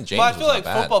James. Well, I feel like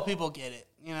bad. football people get it.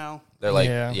 You know, they're like,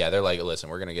 they're like, listen,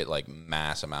 we're gonna get like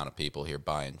mass amount of people here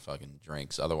buying fucking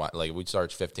drinks. Otherwise, like we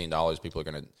charge $15, people are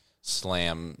gonna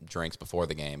slam drinks before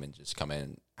the game and just come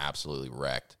in absolutely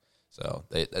wrecked. So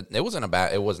it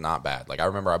was not bad. Like I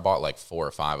remember I bought like 4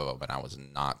 or 5 of them, and I was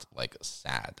not like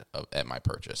sad at my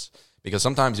purchase, because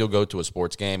sometimes you'll go to a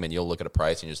sports game and you'll look at a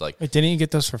price and you're just like, wait, didn't you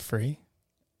get those for free?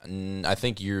 I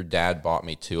think your dad bought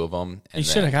me 2 of them. And you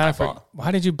should have got it for. Why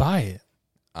did you buy it?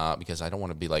 Because I don't want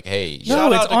to be like, hey.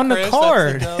 No, it's on the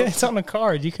card. It's on the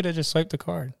card. You could have just swiped the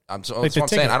card. That's what I'm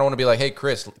saying. I don't want to be like, hey,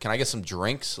 Chris, can I get some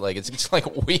drinks? Like, it's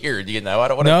like weird, you know? I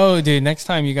don't want to. No, dude, next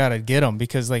time you got to get them,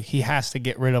 because like he has to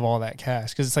get rid of all that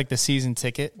cash, because it's like the season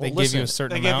ticket. They give you a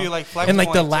certain amount. They give you like flex. And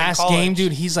like the last game,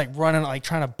 dude, he's like running, like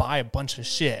trying to buy a bunch of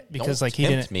shit because don't like he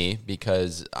didn't. Me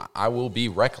because I will be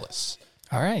reckless.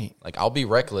 All right. Like, I'll be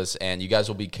reckless, and you guys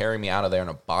will be carrying me out of there in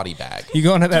a body bag. You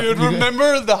going to that? Dude,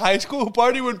 remember the high school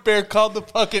party when Bear called the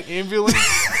fucking ambulance?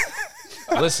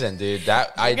 Listen, dude,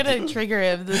 I'm going to trigger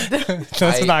him.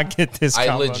 Let's not get this.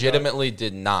 I legitimately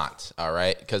did not, all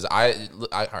right? Because all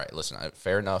right, listen,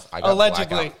 fair enough. I got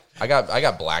allegedly. Blackout. I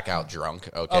got blackout drunk,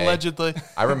 okay? Allegedly.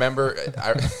 I remember.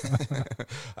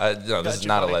 No, this is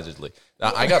not allegedly.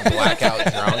 I got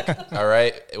blackout drunk, all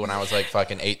right, when I was like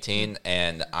fucking 18,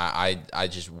 and I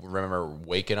just remember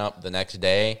waking up the next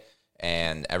day,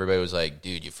 and everybody was like,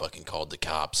 dude, you fucking called the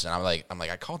cops. And I'm like,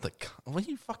 I called the cops? What are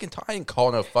you fucking talking? I didn't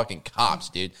call no fucking cops,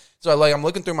 dude. So I'm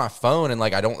looking through my phone, and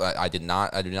like, I do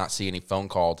not see any phone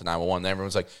call to 911. And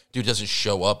everyone's like, dude, it doesn't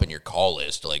show up in your call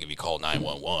list, like if you call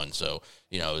 911. So,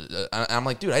 you know, I'm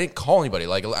like, dude, I didn't call anybody.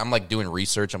 Like, I'm like doing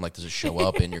research. I'm like, does it show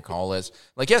up in your call list?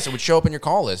 Like, yes, it would show up in your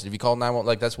call list if you called 911.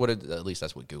 Like, that's what at least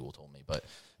that's what Google told me. But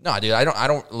no, dude, I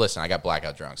don't listen. I got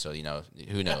blackout drunk, so you know,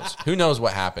 who knows? Who knows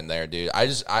what happened there, dude?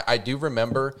 I do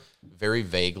remember very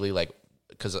vaguely, like,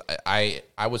 because I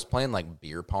was playing like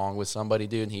beer pong with somebody,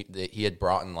 dude, and he had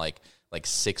brought in like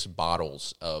 6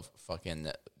 bottles of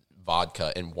fucking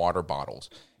vodka in water bottles.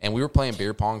 And we were playing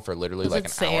beer pong for literally like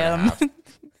an hour and a half.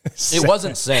 Sam. It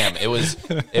wasn't Sam. It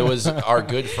was our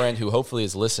good friend who hopefully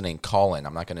is listening, Colin.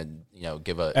 I'm not going to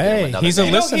give him another he's a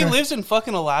name. listener. He lives in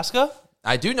fucking Alaska.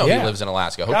 I do know he lives in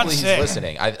Alaska. Hopefully he's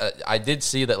listening. I did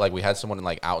see that like we had someone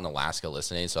out in Alaska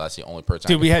listening, so that's the only person.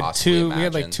 Dude, I we could had possibly two. imagine. We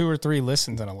had like 2 or 3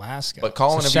 listens in Alaska. But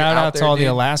Colin, so if you're shout out out there, to all dude,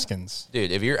 the Alaskans,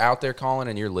 dude. If you're out there, Colin,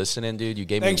 and you're listening, dude, you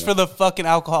gave Thanks me. for the fucking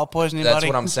alcohol poisoning, That's buddy.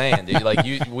 what I'm saying, dude. Like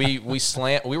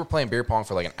we were playing beer pong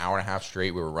for like an hour and a half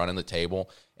straight. We were running the table,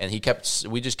 and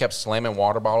we just kept slamming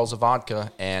water bottles of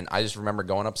vodka. And I just remember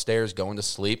going upstairs, going to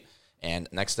sleep. And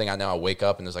next thing I know, I wake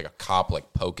up and there's like a cop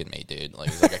like poking me, dude. Like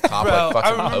there's like a cop Bro, like fucking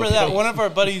I remember poking that me. one of our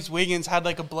buddies, Wiggins, had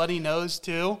like a bloody nose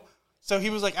too. So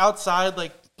he was like outside,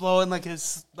 like blowing like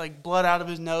his like blood out of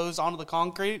his nose onto the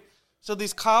concrete. So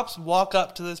these cops walk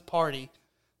up to this party.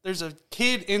 There's a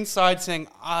kid inside saying,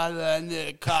 "I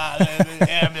the cop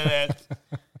ambulance."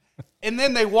 And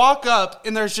then they walk up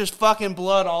and there's just fucking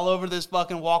blood all over this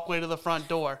fucking walkway to the front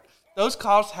door. Those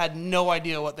cops had no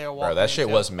idea what they were walking Bro, that shit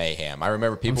into. was mayhem. I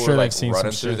remember people sure were like they've seen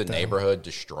running some through shit, the though. neighborhood,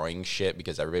 destroying shit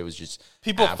because everybody was just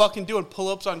People fucking doing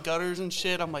pull-ups on gutters and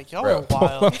shit. I'm like, y'all Bro. are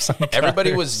wild.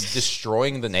 Everybody was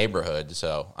destroying the neighborhood.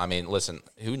 So, I mean, listen,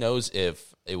 who knows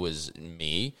if it was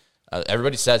me?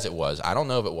 Everybody says it was. I don't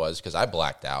know if it was because I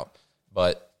blacked out.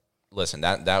 But listen,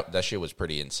 that shit was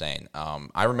pretty insane.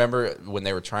 I remember when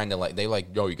they were trying to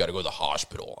yo, you got to go to the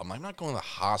hospital. I'm like, I'm not going to the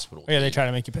hospital. yeah, they dude. try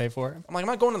to make you pay for it. I'm like, I'm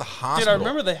not going to the hospital. Dude, I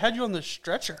remember they had you on the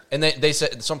stretcher. And they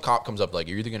said, some cop comes up like,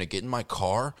 you're either going to get in my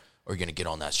car or you're going to get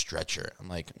on that stretcher. I'm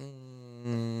like,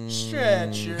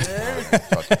 Stretcher.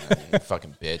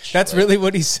 fucking bitch. That's Like, really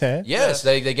what he said. Yes,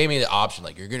 they gave me the option.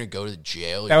 Like, you're going to go to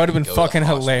jail. That would have been fucking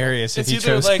hilarious. hilarious if It's he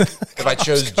either chose. like If I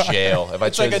chose jail. If I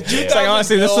chose like a jail. It's like,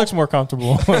 honestly, this looks more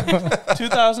comfortable.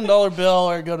 $2,000 bill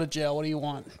or go to jail. What do you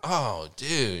want? Oh,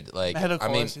 dude. Like, Medical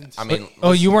I mean, license.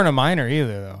 Oh, you weren't a minor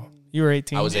either, though. You were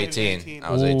 18. I was Yeah, he was 18. 18.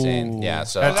 I was 18. Ooh. Yeah,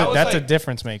 so that's, That was that's a like-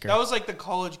 difference maker. That was like the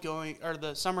college going or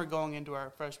the summer going into our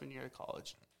freshman year of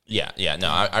college. yeah. No,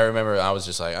 I remember I was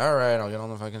just like, all right, I'll get on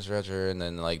the fucking stretcher, and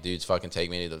then like dudes fucking take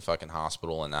me to the fucking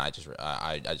hospital, and I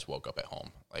just woke up at home.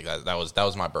 Like that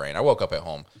was my brain. I woke up at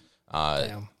home.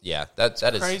 Damn. Yeah, that's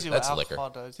Crazy what liquor. alcohol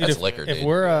does. That's Dude, liquor, dude.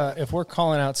 if we're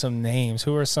calling out some names,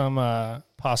 who are some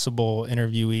possible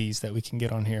interviewees that we can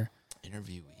get on here?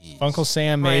 Interviewees. FUNcle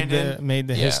Sam made the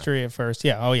Yeah. history at first.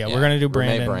 Yeah. Oh yeah, we're gonna do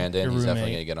Brandon. Brandon. your He's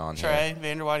definitely roommate. gonna get on here. Trey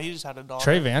Vanderwide, he just had a daughter.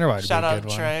 Trey Vanderwide would be Shout a out good to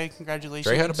one. Trey. Congratulations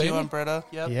Trey had a to you baby? and Britta.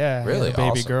 Yep. Yeah, Really? the baby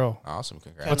Awesome. girl. Awesome.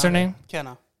 Congrats. What's her name?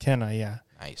 Kenna. Kenna. Yeah.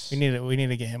 Nice. We need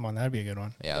to get him on. That'd be a good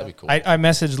one. Yeah, that'd be cool. I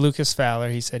messaged Lucas Fowler.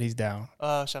 He said he's down.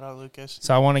 Shout out Lucas.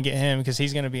 So I want to get him because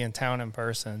he's going to be in town in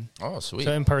person. Oh, sweet.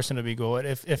 So in person would be cool.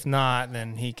 If not,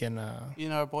 then he can You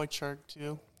know our boy Chirk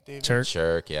too. David.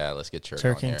 Chirk. Yeah, let's get Chirk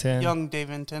on here. Chirkington. Young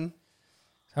Davinton.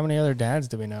 How many other dads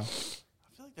do we know? I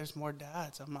feel like there's more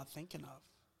dads I'm not thinking of.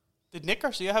 Did Nick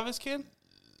Garcia have his kid?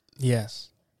 Yes.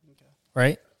 Okay.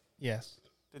 Right? Yes.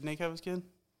 Did Nick have his kid?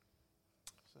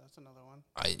 So that's another one.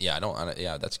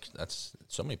 That's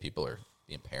so many people are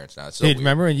being parents now. It's so Dude, weird.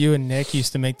 remember when you and Nick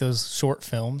used to make those short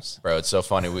films? Bro, it's so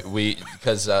funny. We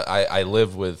because I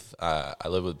live with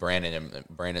Brandon, and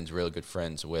Brandon's really good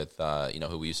friends with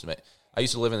who we used to make. I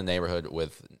used to live in the neighborhood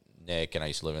with Nick, and I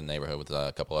used to live in the neighborhood with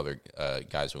a couple other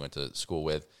guys we went to school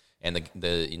with. And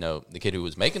the kid who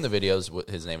was making the videos,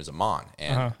 his name is Amon,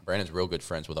 and Brandon's real good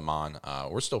friends with Amon.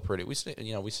 We're still pretty.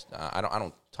 I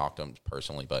don't talk to him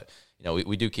personally, but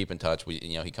we do keep in touch.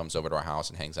 He comes over to our house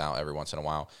and hangs out every once in a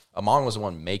while. Amon was the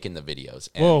one making the videos.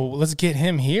 And Whoa, let's get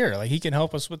him here. Like he can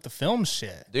help us with the film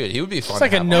shit. dude, he would be fun. It's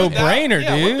like to a have on no here. brainer,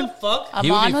 Yeah, dude. what the fuck? He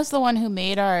would Amon be- was the one who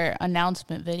made our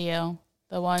announcement video.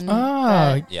 The one Oh,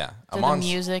 that Yeah, did the Amon's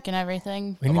music and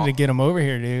everything. we need to get him over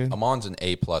here, dude. Amon's an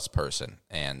A+ person,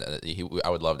 and I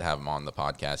would love to have him on the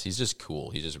podcast. He's just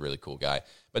cool. He's just a really cool guy.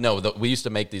 But no, we used to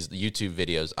make these YouTube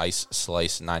videos, Ice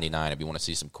Slice 99. If you want to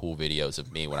see some cool videos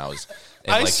of me when I was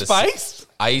in Ice Spice?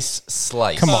 Ice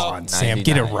Slice. Come on, Sam,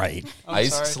 get it 99. right.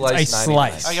 Ice sorry. Slice. Ice 99.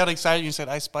 Slice. I got excited. You said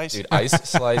Ice Spice. Dude, Ice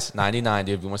Slice 99,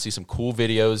 dude. If you want to see some cool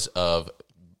videos of,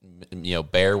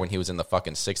 Bear when he was in the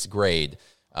fucking 6th grade,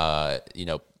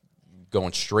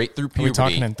 going straight through Are puberty. we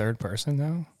talking in third person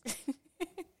now?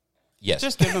 Yes.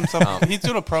 Just give him some. He's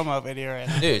doing a promo video right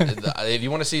now. Dude, if you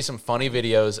want to see some funny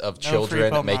videos of free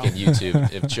children promo. making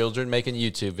YouTube, if children making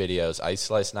YouTube videos, Ice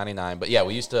Slice 99. But yeah,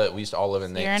 we used to all live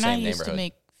in the Sarah and I same used to neighborhood.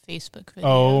 make Facebook videos.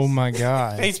 Oh my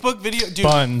god. Facebook video, dude.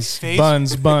 Buns, Face-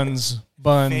 buns, buns,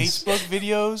 buns. Facebook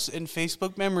videos and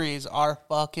Facebook memories are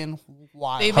fucking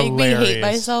wild. They make me hate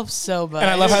myself so much. And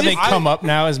I love how they come up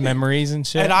now as memories and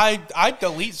shit. And I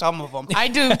delete some of them. I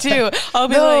do too. I'll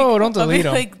be don't delete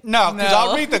them. No, because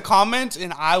I'll read the comments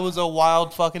and I was a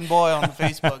wild fucking boy on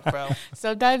Facebook, bro.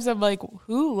 Sometimes I'm like,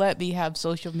 who let me have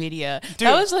social media? Dude,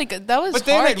 that was But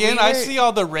then again, I see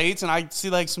all the rates and I see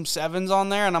like some 7s on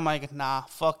there and I'm like, nah,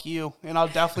 fuck you. And I'll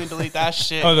definitely delete that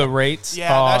shit. Oh, the rates? Yeah,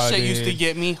 that shit used to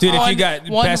get me. Dude, if you got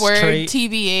one best word trait,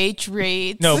 TBH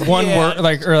rates. no, one word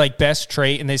like best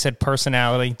trait, and they said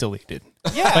personality deleted.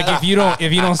 Yeah, like if you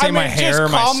don't say my hair or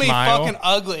my call me smile, fucking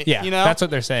ugly. Yeah, you know that's what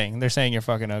they're saying. They're saying you're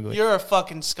fucking ugly. You're a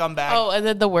fucking scumbag. Oh, and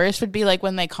then the worst would be like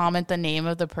when they comment the name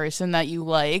of the person that you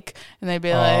like, and they'd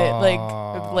be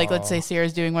like let's say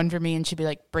Sarah's doing one for me, and she'd be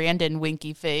like Brandon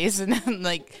winky face, and then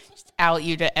like just out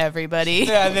you to everybody.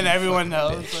 Yeah, and then everyone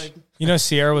knows. Like, you know,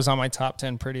 Sierra was on my top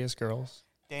 10 prettiest girls.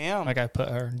 Damn. Like I put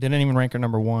her. Didn't even rank her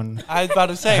number 1. I was about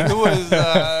to say, who was...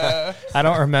 I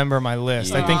don't remember my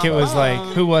list. I think it was like...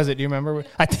 Who was it? Do you remember?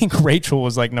 I think Rachel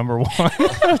was like number 1,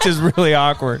 which is really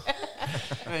awkward.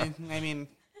 I mean...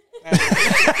 we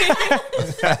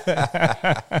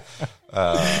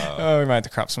might have to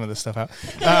crop some of this stuff out.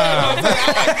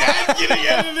 Getting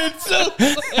edited so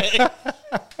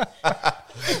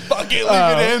fuck it,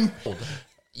 leave it in.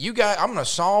 You guys, I'm gonna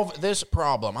solve this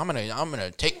problem. I'm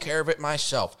gonna take care of it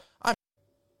myself.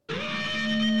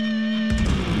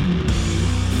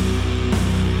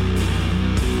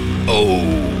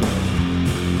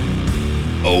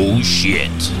 Oh shit.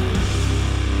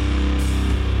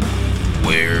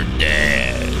 We're dead.